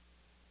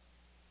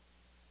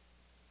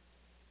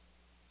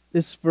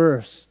 This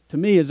verse, to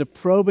me, is a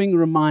probing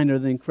reminder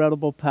of the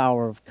incredible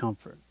power of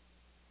comfort.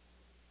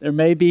 There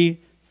may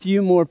be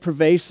few more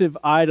pervasive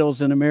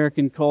idols in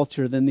American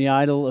culture than the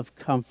idol of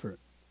comfort.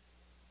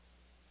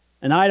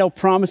 An idol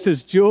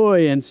promises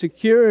joy and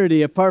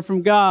security apart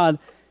from God,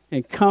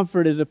 and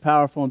comfort is a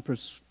powerful and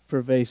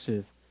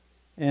pervasive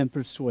and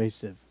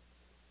persuasive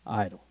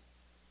idol.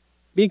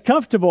 Being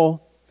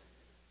comfortable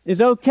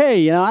is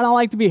okay. I don't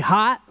like to be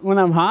hot when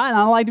I'm hot, and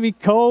I don't like to be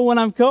cold when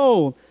I'm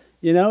cold.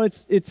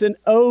 It's an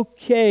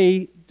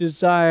okay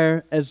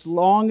desire as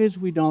long as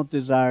we don't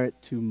desire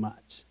it too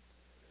much.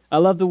 I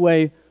love the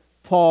way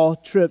Paul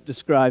Tripp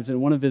describes it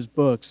in one of his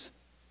books.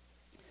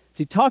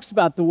 He talks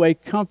about the way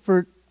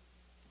comfort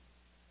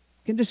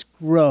can just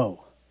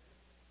grow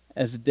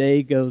as the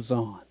day goes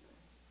on.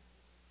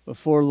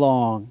 Before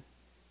long,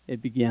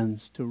 it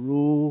begins to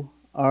rule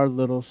our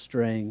little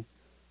straying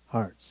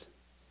hearts.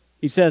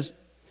 He says,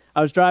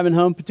 "I was driving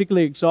home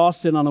particularly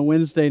exhausted on a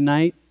Wednesday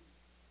night.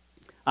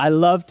 I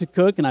love to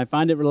cook and I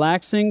find it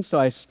relaxing, so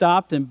I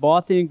stopped and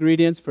bought the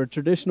ingredients for a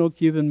traditional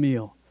Cuban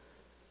meal.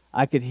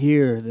 I could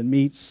hear the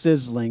meat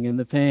sizzling in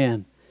the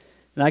pan,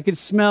 and I could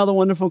smell the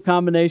wonderful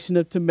combination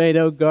of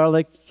tomato,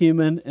 garlic,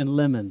 cumin, and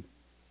lemon.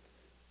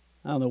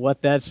 I don't know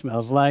what that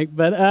smells like,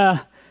 but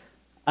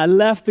I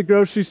left the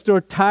grocery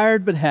store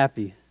tired but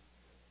happy,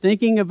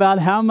 thinking about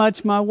how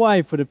much my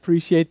wife would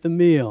appreciate the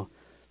meal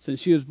since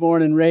she was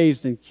born and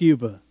raised in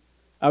Cuba.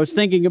 I was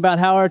thinking about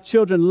how our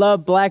children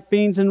love black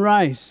beans and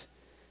rice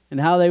and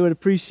how they would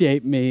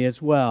appreciate me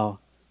as well.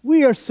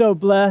 We are so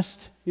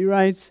blessed," he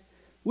writes.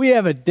 "We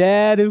have a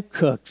dad who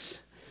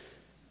cooks."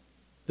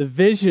 The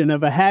vision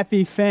of a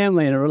happy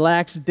family and a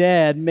relaxed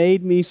dad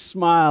made me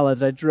smile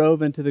as I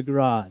drove into the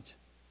garage.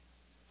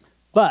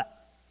 But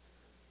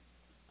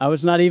I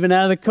was not even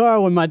out of the car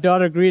when my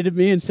daughter greeted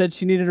me and said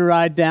she needed a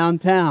ride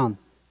downtown,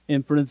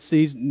 in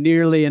parentheses,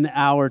 nearly an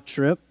hour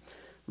trip,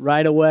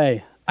 right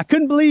away. I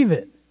couldn't believe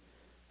it.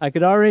 I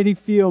could already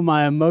feel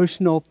my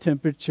emotional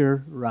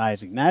temperature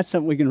rising. That's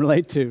something we can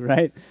relate to,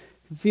 right?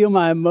 Feel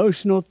my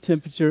emotional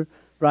temperature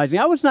rising.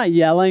 I was not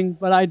yelling,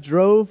 but I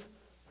drove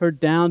her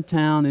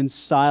downtown in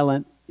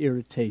silent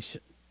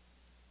irritation.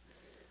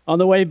 On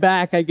the way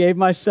back, I gave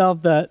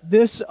myself the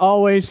 "this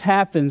always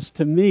happens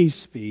to me"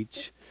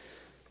 speech.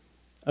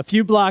 A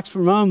few blocks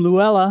from home,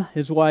 Luella,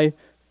 his wife,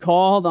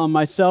 called on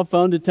my cell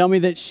phone to tell me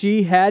that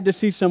she had to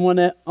see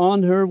someone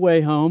on her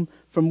way home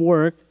from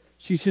work.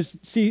 She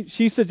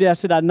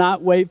suggested I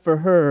not wait for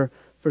her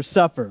for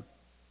supper.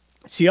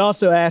 She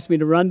also asked me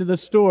to run to the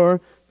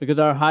store because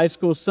our high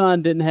school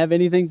son didn't have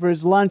anything for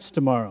his lunch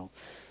tomorrow.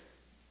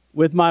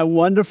 With my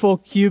wonderful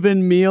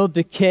Cuban meal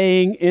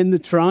decaying in the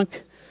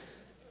trunk,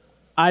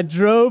 I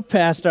drove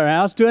past our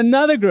house to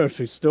another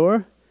grocery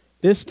store.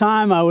 This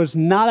time I was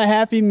not a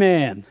happy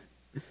man.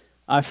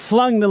 I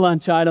flung the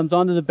lunch items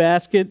onto the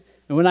basket,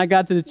 and when I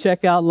got to the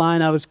checkout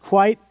line, I was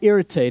quite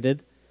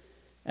irritated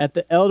at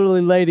the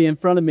elderly lady in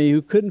front of me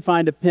who couldn't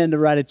find a pen to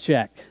write a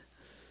check.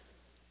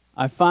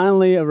 I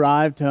finally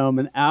arrived home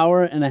an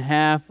hour and a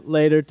half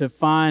later to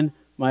find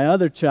my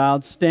other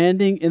child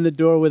standing in the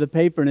door with a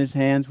paper in his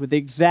hands with the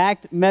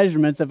exact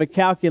measurements of a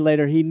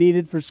calculator he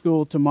needed for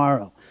school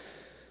tomorrow.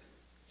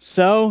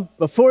 So,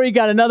 before he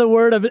got another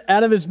word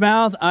out of his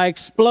mouth, I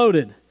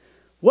exploded.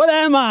 "What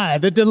am I,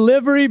 the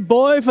delivery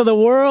boy for the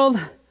world?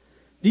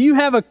 Do you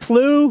have a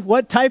clue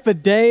what type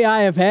of day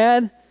I have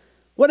had?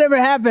 Whatever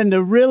happened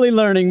to really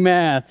learning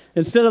math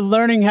instead of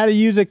learning how to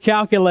use a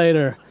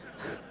calculator?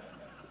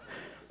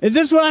 Is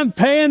this what I'm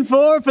paying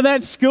for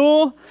that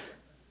school?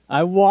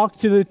 I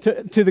walked to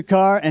the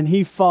car, and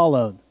he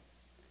followed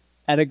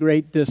at a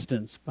great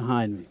distance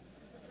behind me.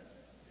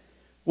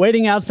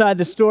 Waiting outside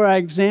the store, I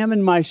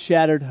examined my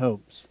shattered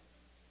hopes,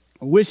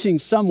 wishing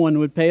someone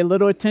would pay a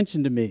little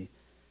attention to me,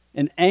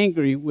 and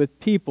angry with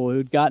people who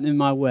had gotten in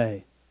my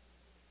way.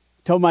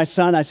 I told my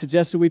son I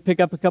suggested we pick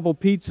up a couple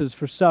pizzas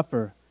for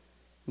supper,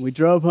 and we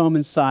drove home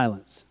in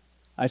silence.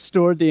 I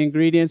stored the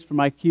ingredients for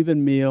my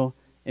Cuban meal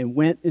and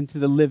went into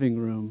the living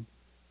room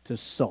to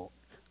sulk.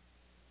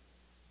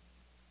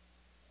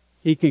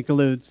 He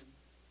concludes,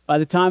 by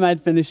the time I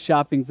had finished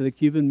shopping for the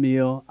Cuban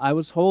meal, I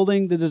was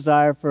holding the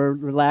desire for a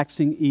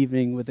relaxing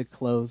evening with a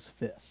closed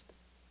fist.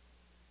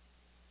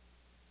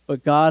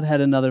 But God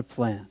had another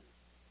plan.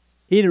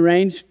 He'd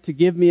arranged to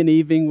give me an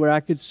evening where I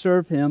could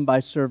serve Him by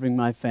serving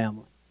my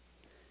family.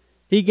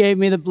 He gave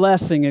me the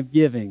blessing of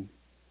giving,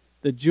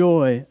 the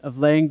joy of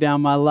laying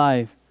down my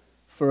life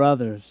for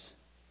others.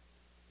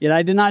 Yet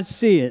I did not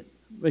see it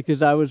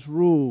because I was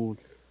ruled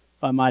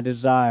by my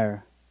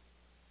desire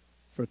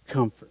for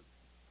comfort.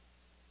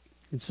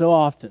 And so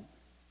often,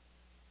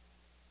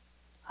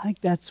 I think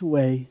that's the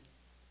way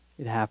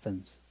it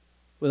happens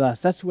with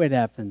us. That's the way it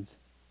happens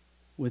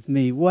with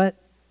me. What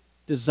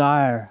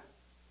desire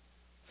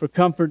for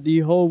comfort do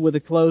you hold with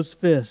a closed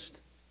fist?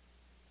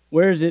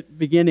 Where is it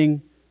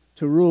beginning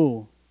to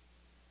rule?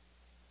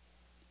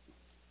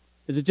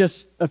 Is it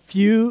just a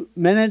few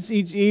minutes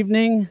each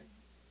evening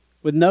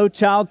with no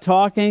child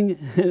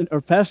talking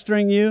or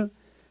pestering you?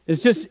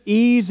 It's just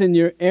ease in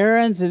your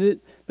errands. Is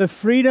it the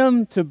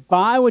freedom to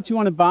buy what you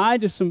want to buy?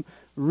 Just some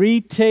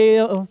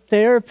retail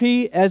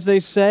therapy, as they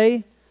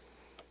say?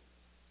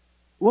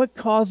 What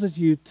causes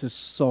you to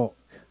sulk?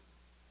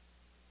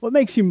 What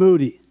makes you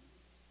moody?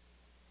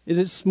 Is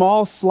it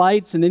small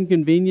slights and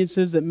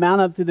inconveniences that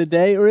mount up through the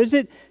day? Or is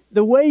it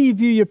the way you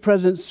view your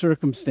present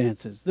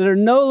circumstances that are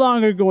no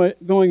longer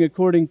going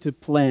according to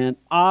plan,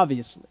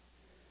 obviously,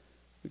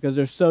 because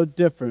they're so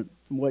different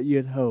from what you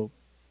had hoped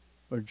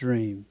or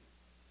dreamed?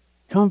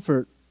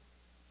 Comfort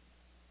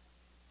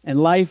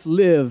and life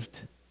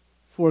lived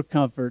for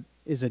comfort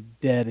is a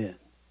dead end.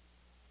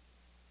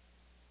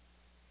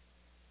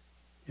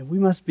 And we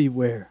must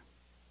beware.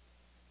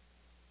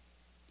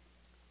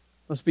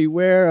 Must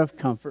beware of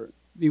comfort.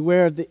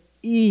 Beware of the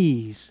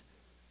ease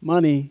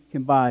money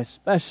can buy,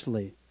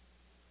 especially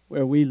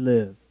where we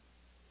live.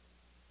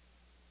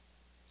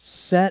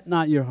 Set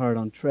not your heart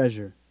on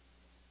treasure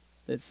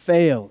that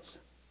fails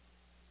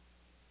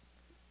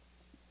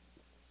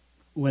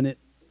when it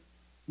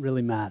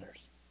really matters.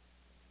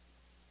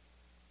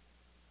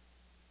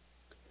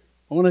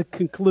 I want to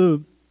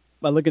conclude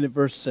by looking at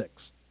verse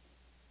 6.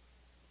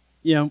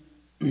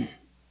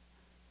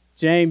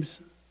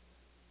 James,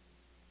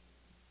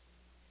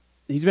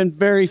 he's been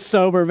very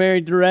sober,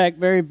 very direct,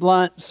 very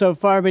blunt so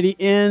far, but he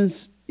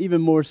ends even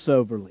more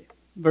soberly.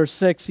 Verse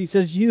 6, he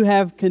says, you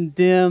have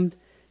condemned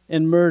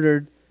and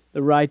murdered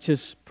the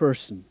righteous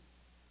person,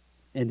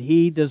 and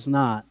he does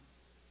not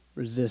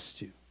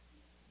resist you.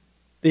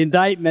 The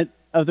indictment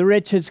of the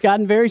rich has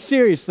gotten very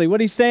seriously.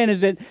 What he's saying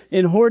is that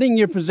in hoarding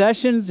your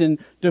possessions and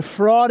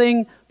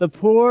defrauding the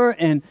poor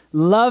and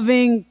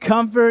loving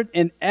comfort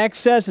and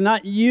excess and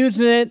not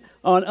using it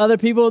on other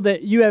people,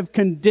 that you have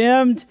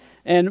condemned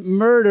and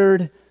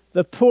murdered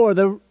the poor,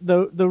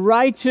 the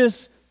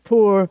righteous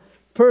poor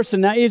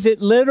person. Now, is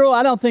it literal?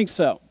 I don't think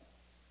so.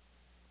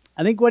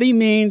 I think what he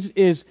means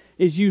is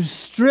you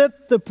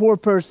strip the poor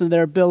person of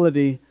their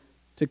ability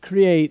to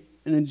create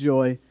and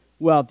enjoy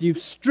wealth. You've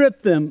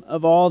stripped them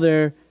of all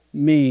their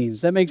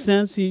means. That makes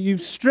sense?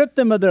 You've stripped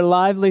them of their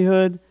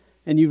livelihood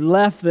and you've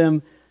left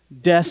them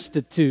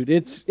destitute.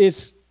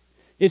 It's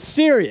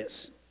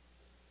serious.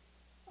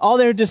 All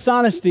their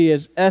dishonesty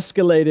has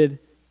escalated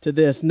to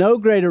this. No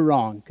greater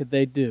wrong could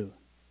they do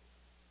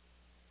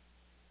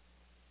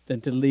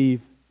than to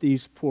leave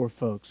these poor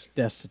folks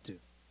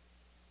destitute.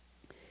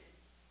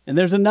 And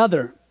there's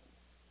another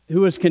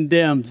who was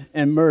condemned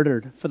and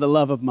murdered for the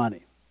love of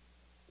money.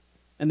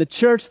 And the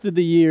church through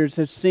the years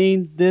has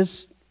seen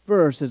this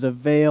verse as a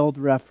veiled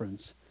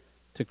reference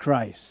to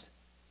Christ.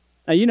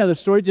 Now, you know the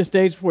story. Just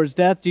days before his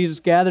death, Jesus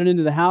gathered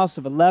into the house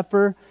of a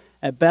leper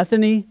at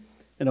Bethany,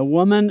 and a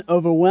woman,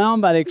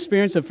 overwhelmed by the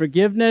experience of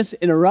forgiveness,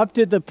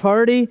 interrupted the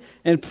party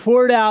and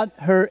poured out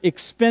her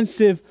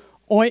expensive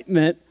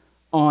ointment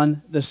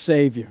on the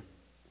Savior.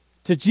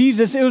 To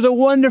Jesus, it was a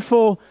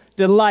wonderful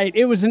delight.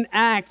 It was an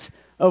act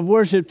of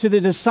worship. To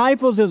the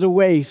disciples, it was a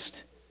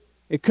waste.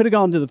 It could have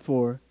gone to the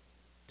poor.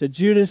 To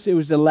Judas, it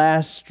was the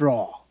last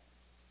straw.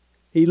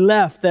 He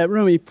left that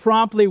room. He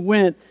promptly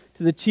went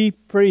to the chief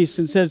priests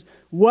and says,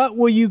 what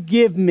will you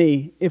give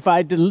me if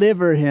I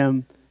deliver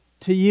him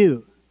to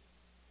you?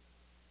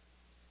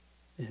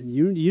 And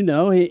you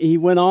know, he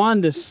went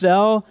on to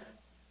sell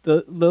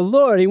the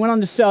Lord. He went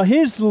on to sell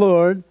his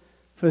Lord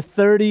for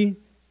 30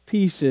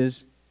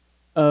 pieces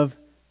of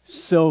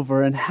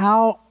silver. And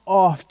how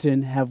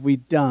often have we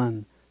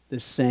done the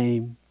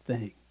same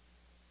thing?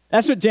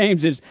 That's what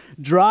James is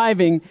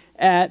driving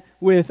at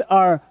with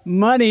our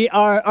money.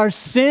 Our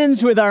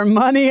sins with our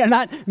money are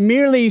not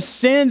merely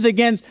sins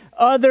against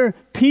other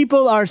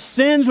people. Our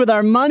sins with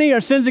our money are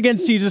sins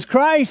against Jesus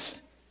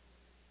Christ.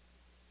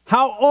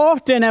 How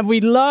often have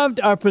we loved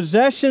our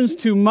possessions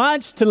too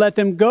much to let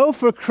them go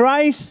for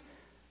Christ?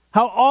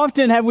 How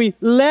often have we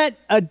let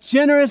a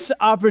generous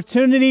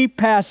opportunity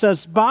pass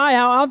us by?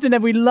 How often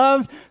have we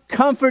loved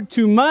comfort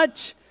too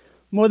much,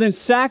 more than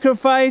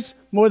sacrifice,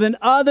 more than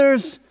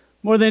others,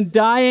 more than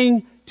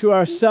dying to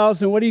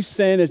ourselves? And what he's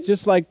saying is,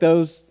 just like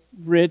those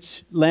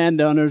rich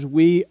landowners,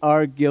 we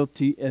are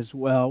guilty as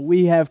well.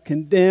 We have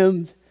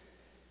condemned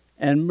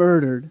and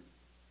murdered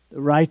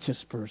the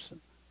righteous person.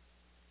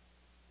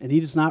 And he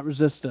does not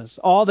resist us.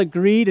 All the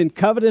greed and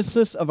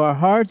covetousness of our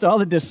hearts, all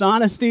the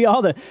dishonesty,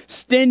 all the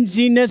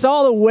stinginess,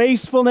 all the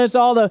wastefulness,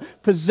 all the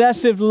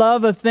possessive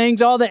love of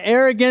things, all the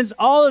arrogance,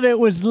 all of it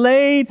was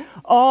laid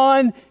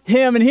on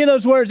him. And hear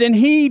those words, and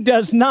he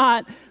does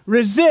not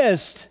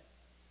resist.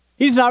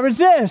 He does not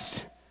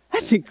resist.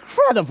 That's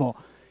incredible.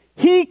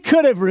 He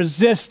could have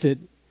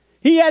resisted.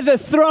 He has a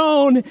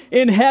throne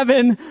in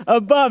heaven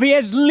above. He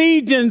has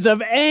legions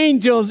of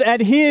angels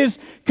at his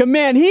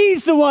command.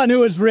 He's the one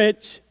who is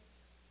rich.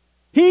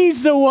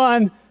 He's the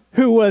one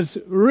who was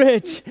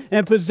rich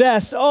and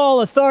possessed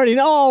all authority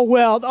and all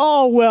wealth.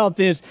 All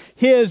wealth is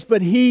his,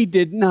 but he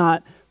did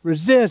not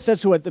resist.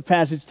 That's what the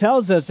passage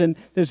tells us, and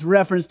this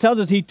reference tells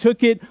us he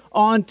took it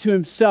onto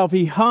himself.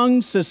 He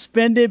hung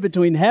suspended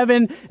between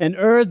heaven and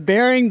earth,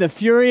 bearing the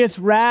furious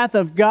wrath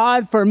of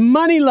God for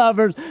money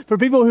lovers, for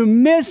people who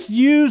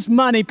misuse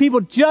money,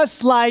 people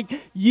just like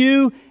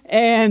you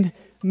and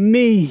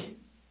me.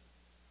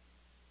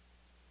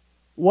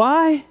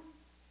 Why?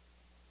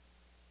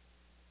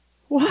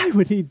 Why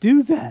would he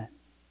do that?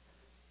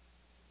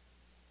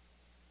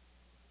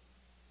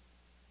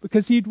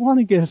 Because he'd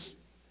want us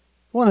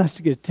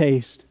to get a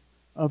taste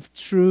of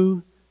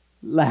true,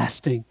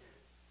 lasting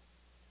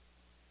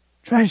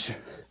treasure.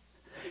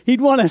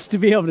 He'd want us to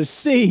be able to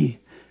see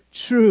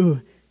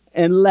true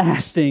and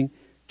lasting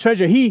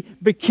treasure. He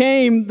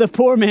became the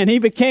poor man. He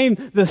became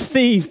the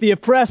thief, the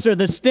oppressor,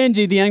 the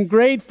stingy, the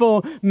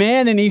ungrateful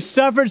man, and he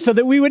suffered so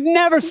that we would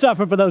never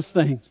suffer for those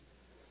things.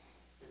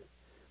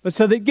 But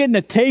so that getting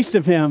a taste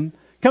of him,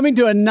 coming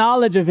to a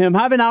knowledge of him,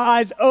 having our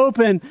eyes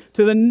open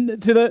to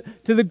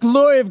the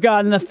glory of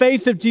God in the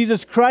face of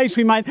Jesus Christ,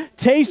 we might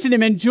taste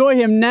him, enjoy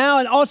him now,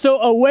 and also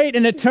await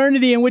an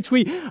eternity in which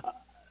we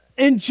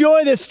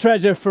enjoy this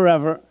treasure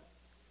forever.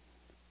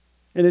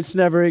 And it's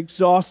never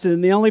exhausted.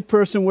 And the only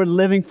person we're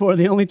living for,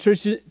 the only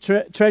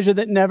treasure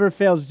that never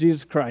fails,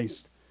 Jesus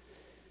Christ.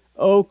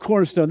 Oh,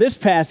 Cornerstone, this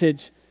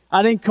passage,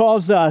 I think,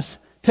 calls us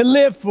to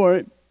live for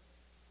it.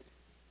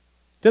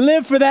 To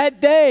live for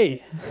that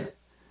day.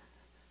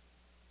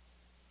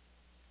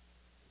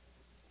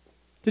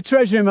 To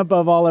treasure him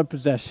above all our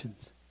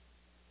possessions,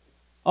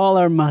 all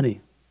our money,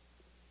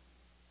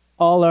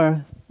 all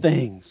our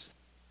things.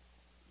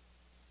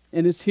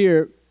 And it's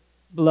here,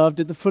 beloved,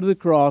 at the foot of the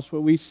cross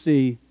where we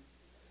see,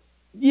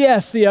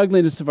 yes, the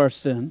ugliness of our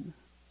sin,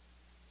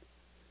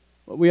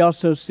 but we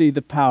also see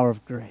the power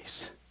of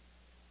grace.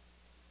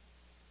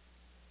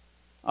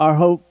 Our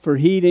hope for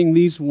heeding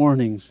these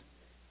warnings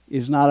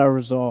is not our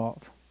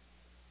resolve.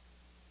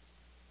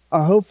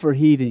 Our hope for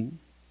heeding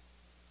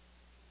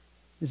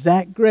is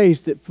that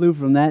grace that flows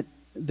from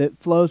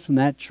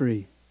that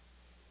tree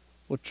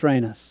will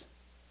train us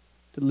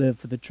to live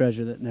for the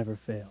treasure that never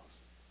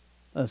fails.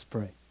 Let's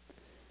pray.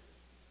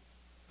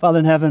 Father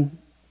in heaven,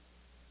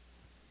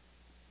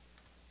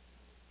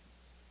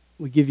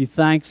 we give you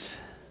thanks,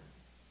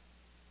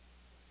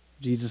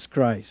 Jesus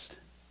Christ.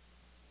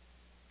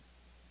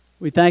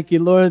 We thank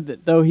you, Lord,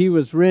 that though he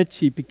was rich,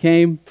 he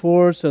became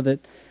poor so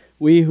that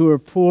we who are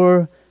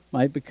poor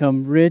might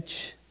become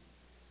rich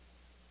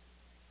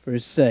for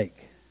his sake.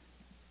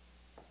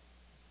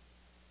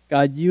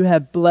 God, you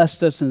have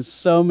blessed us in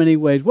so many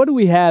ways. What do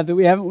we have that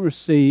we haven't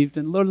received?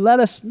 And Lord, let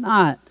us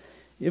not,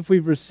 if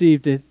we've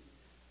received it,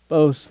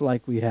 boast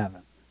like we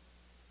haven't.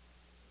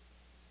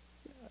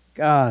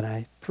 God,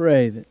 I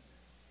pray that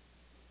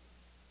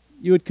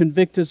you would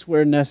convict us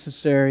where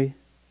necessary.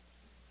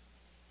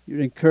 You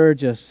would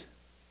encourage us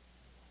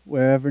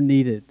wherever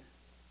needed.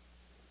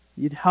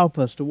 You'd help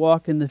us to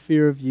walk in the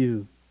fear of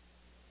you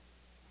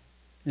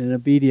and in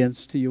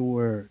obedience to your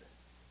word,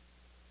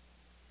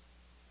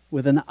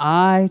 with an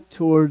eye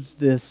towards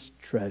this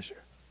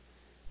treasure.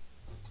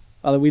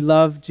 Father, we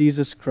love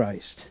Jesus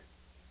Christ.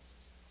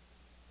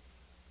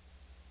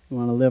 We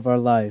want to live our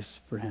lives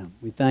for him.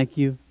 We thank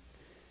you.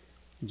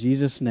 In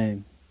Jesus'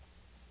 name,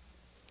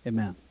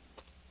 amen.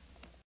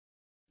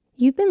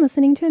 You've been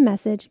listening to a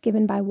message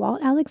given by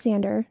Walt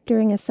Alexander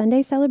during a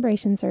Sunday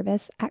celebration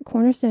service at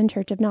Cornerstone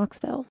Church of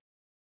Knoxville.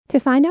 To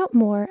find out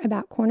more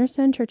about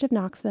Cornerstone Church of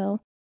Knoxville,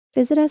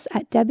 visit us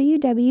at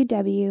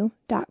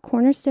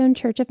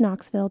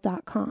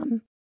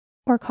www.cornerstonechurchofknoxville.com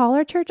or call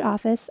our church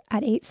office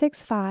at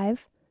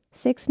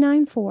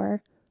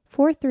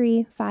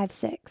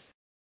 865-694-4356.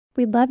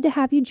 We'd love to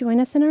have you join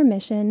us in our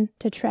mission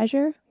to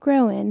treasure,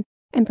 grow in,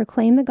 and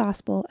proclaim the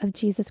gospel of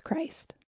Jesus Christ.